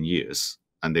 to 10 years,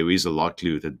 and there is a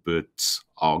likelihood that birds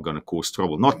are going to cause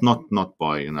trouble, not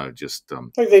by just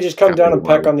like they just come down and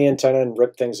peck on the antenna and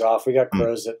rip things off. We got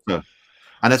crows that,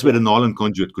 and that's where the nylon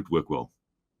conduit could work well.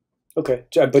 Okay,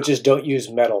 but just don't use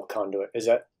metal conduit. Is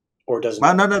that, or doesn't?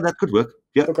 No, that could work.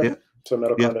 Okay. So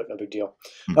metal conduit, no big deal.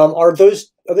 Are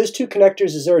those two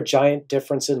connectors? Is there a giant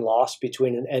difference in loss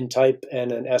between an N-type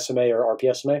and an SMA or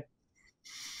RPSMA,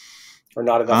 or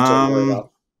not enough to worry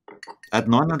about? At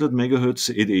 900 megahertz,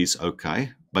 it is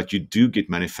okay, but you do get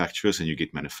manufacturers and you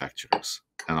get manufacturers,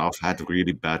 and I've had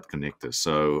really bad connectors.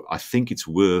 So I think it's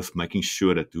worth making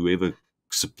sure that whoever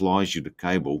supplies you the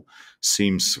cable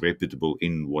seems reputable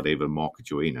in whatever market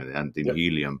you're in. And in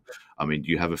Helium, I mean,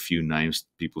 you have a few names,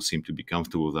 people seem to be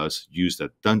comfortable with those. Use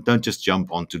that. Don't just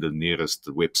jump onto the nearest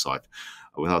website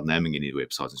without naming any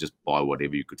websites and just buy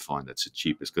whatever you could find that's the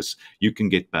cheapest, because you can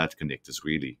get bad connectors,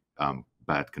 really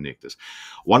bad connectors.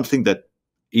 One thing that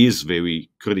is very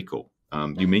critical,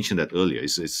 you mentioned that earlier,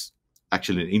 is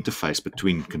actually an interface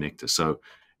between connectors. So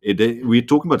we're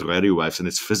talking about radio waves, and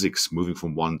it's physics moving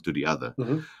from one to the other.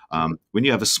 When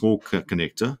you have a small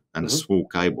connector and a small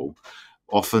cable,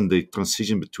 often the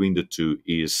transition between the two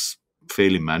is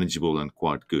fairly manageable and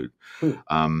quite good.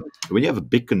 When you have a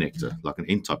big connector, like an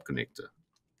N-type connector,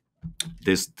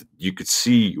 you could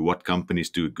see what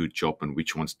companies do a good job and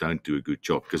which ones don't do a good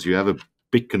job, because you have a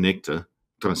big connector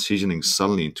transitioning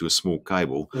suddenly into a small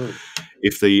cable,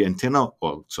 if the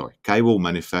cable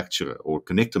manufacturer or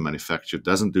connector manufacturer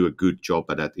doesn't do a good job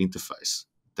at that interface,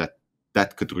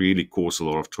 that could really cause a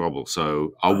lot of trouble.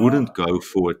 So I wouldn't go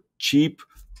for a cheap,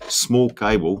 small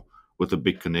cable with a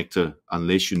big connector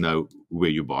unless you know where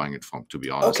you're buying it from, to be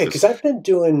honest. Okay, because I've been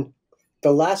doing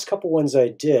the last couple ones I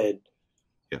did.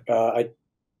 Yeah. I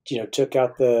took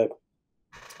out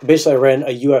basically I ran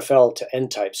a UFL to N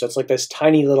type. So it's like this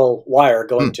tiny little wire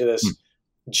going to this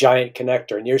giant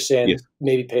connector. And you're saying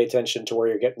maybe pay attention to where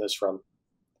you're getting this from.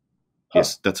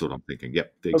 Yes, that's what I'm thinking.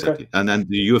 Yep, exactly. Okay. And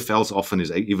the UFLs often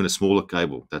is even a smaller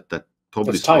cable. That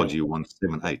probably is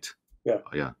RG178. Yeah.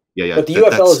 Yeah. But the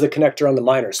UFL is the connector on the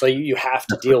miner, so you have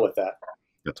to deal with that.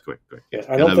 That's correct. Yeah.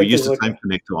 I don't think we use the same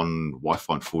connector on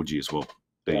Wi-Fi and 4G as well,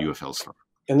 the UFL stuff.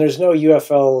 And there's no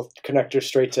UFL connector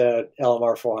straight to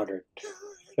LMR 400.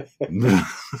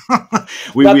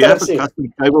 we have a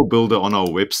custom cable builder on our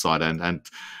website, and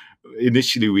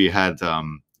initially we had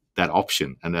that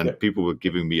option, and then people were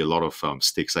giving me a lot of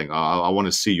sticks saying, I want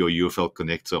to see your UFL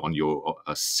connector on your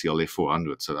CLF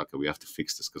 400. So okay, we have to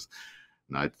fix this, because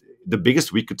the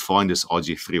biggest we could find is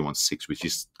RG316, which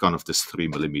is kind of this 3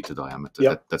 millimeter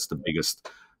diameter. That's the biggest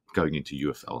going into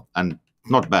UFL, and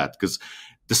not bad, because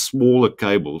the smaller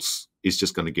cables is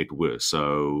just going to get worse.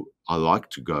 So I like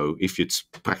to go, if it's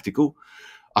practical.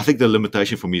 I think the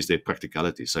limitation for me is their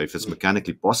practicality. So if it's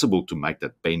mechanically possible to make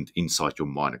that bend inside your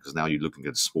miner, because now you're looking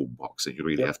at a small box and you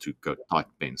really have to go tight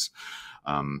bends,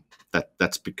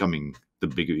 that's becoming the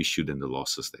bigger issue than the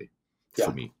losses there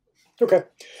for me. Okay,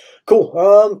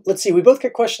 cool. Let's see. We both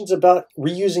get questions about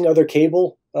reusing other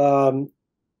cable.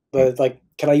 Like,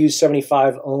 can I use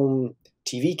 75 ohm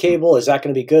TV cable? Is that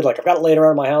going to be good? Like, I've got it laying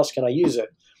around my house. Can I use it?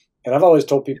 And I've always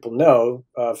told people no.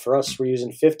 For us, we're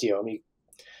using 50 ohm.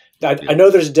 I know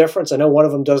there's a difference. I know one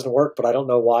of them doesn't work, but I don't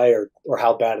know why or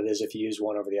how bad it is if you use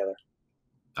one over the other.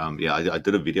 I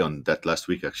did a video on that last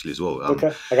week actually as well.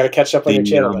 Okay, I got to catch up on your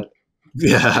channel then.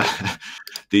 Yeah,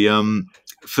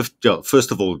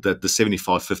 first of all, that the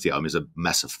 75-50 ohm is a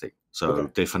massive thing. So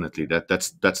definitely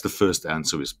that's the first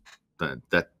answer, is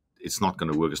that it's not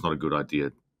going to work. It's not a good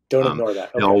idea. Don't ignore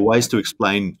that. There are ways to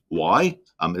explain why.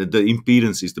 The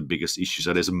impedance is the biggest issue.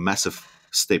 So there's a massive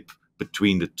step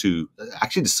between the two.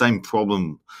 Actually, the same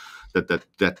problem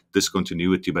that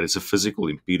discontinuity, but it's a physical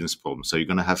impedance problem. So you're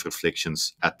going to have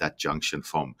reflections at that junction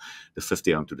from the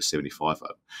 50 ohm to the 75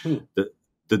 ohm.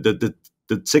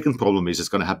 The second problem is it's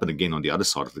going to happen again on the other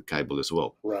side of the cable as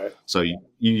well. Right. So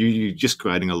you're just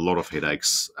creating a lot of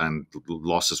headaches, and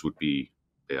losses would be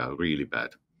really bad.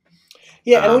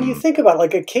 Yeah, and when you think about it,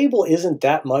 like, a cable isn't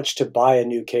that much to buy a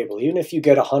new cable. Even if you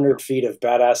get 100 feet of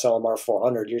badass LMR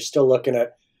 400, you're still looking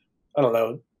at, I don't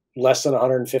know, less than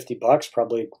 $150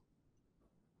 probably.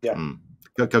 Yeah.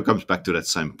 It comes back to that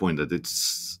same point, that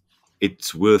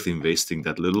it's worth investing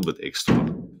that little bit extra,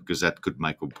 because that could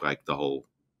make or break the whole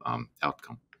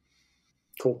outcome.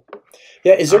 Cool.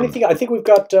 Yeah. Is there anything? I think we've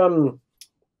got the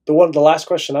last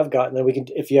question I've got, and then we can,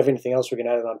 if you have anything else, we can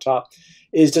add it on top.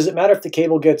 Does it matter if the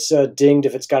cable gets dinged,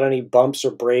 if it's got any bumps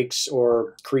or breaks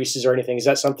or creases or anything? Is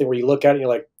that something where you look at it and you're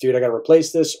like, dude, I got to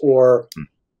replace this, or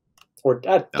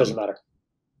that doesn't matter?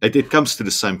 It comes to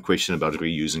the same question about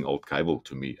reusing old cable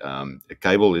to me. A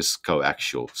cable is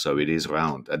coaxial, so it is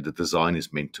round, and the design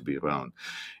is meant to be round.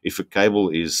 If a cable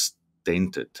is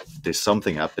dented, there's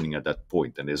something happening at that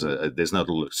point, and there's not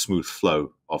a smooth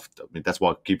flow of. I mean, that's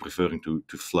why I keep referring to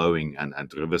flowing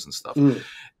and rivers and stuff.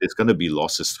 There's going to be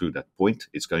losses through that point.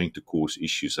 It's going to cause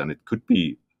issues, and it could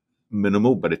be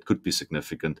minimal, but it could be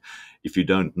significant. If you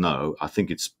don't know, I think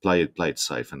it's play it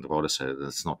safe, and rather say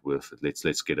that's not worth it.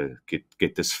 Let's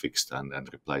get this fixed and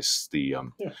replace the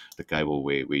cable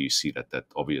where you see that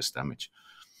obvious damage.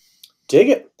 Dig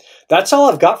it. That's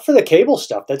all I've got for the cable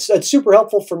stuff. That's super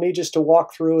helpful for me, just to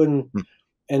walk through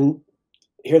and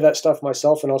hear that stuff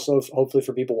myself, and also hopefully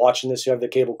for people watching this who have the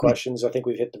cable questions. I think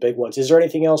we've hit the big ones. Is there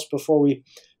anything else before we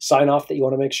sign off that you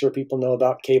want to make sure people know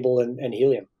about cable and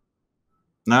helium?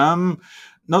 No,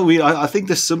 I think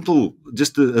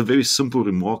just a very simple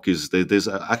remark is that there's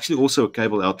actually also a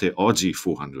cable out there,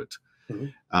 RG400.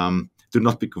 Do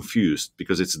not be confused,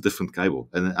 because it's a different cable,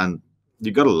 and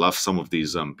you got to love some of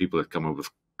these people that come up with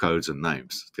codes and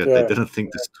names. They didn't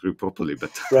think this through properly,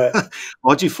 but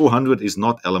RG400 is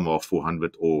not LMR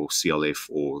 400 or CLF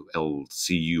or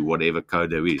LCU, whatever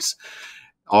code there is.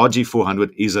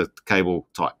 RG400 is a cable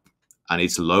type, and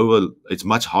it's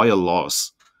much higher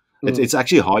loss. It's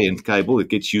actually a high-end cable. It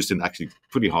gets used in actually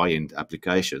pretty high-end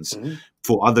applications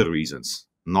for other reasons,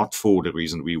 not for the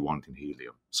reason we want in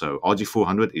helium. So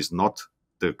RG400 is not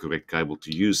the correct cable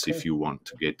to use if you want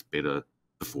to get better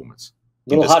performance.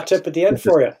 Little hot tip at the end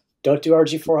for you. Don't do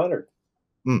RG400.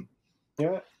 Mm.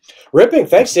 Yeah. Ripping.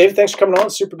 Thanks, Dave. Thanks for coming on.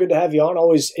 Super good to have you on.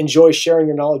 Always enjoy sharing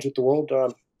your knowledge with the world.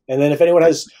 And then if anyone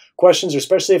has questions, or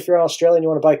especially if you're in Australia and you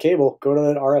want to buy cable, go to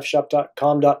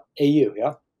rfshop.com.au.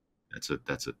 Yeah. That's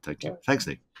it. Thank you. Thanks,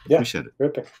 Nick. Yeah. Appreciate it.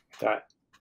 Ripping. All right.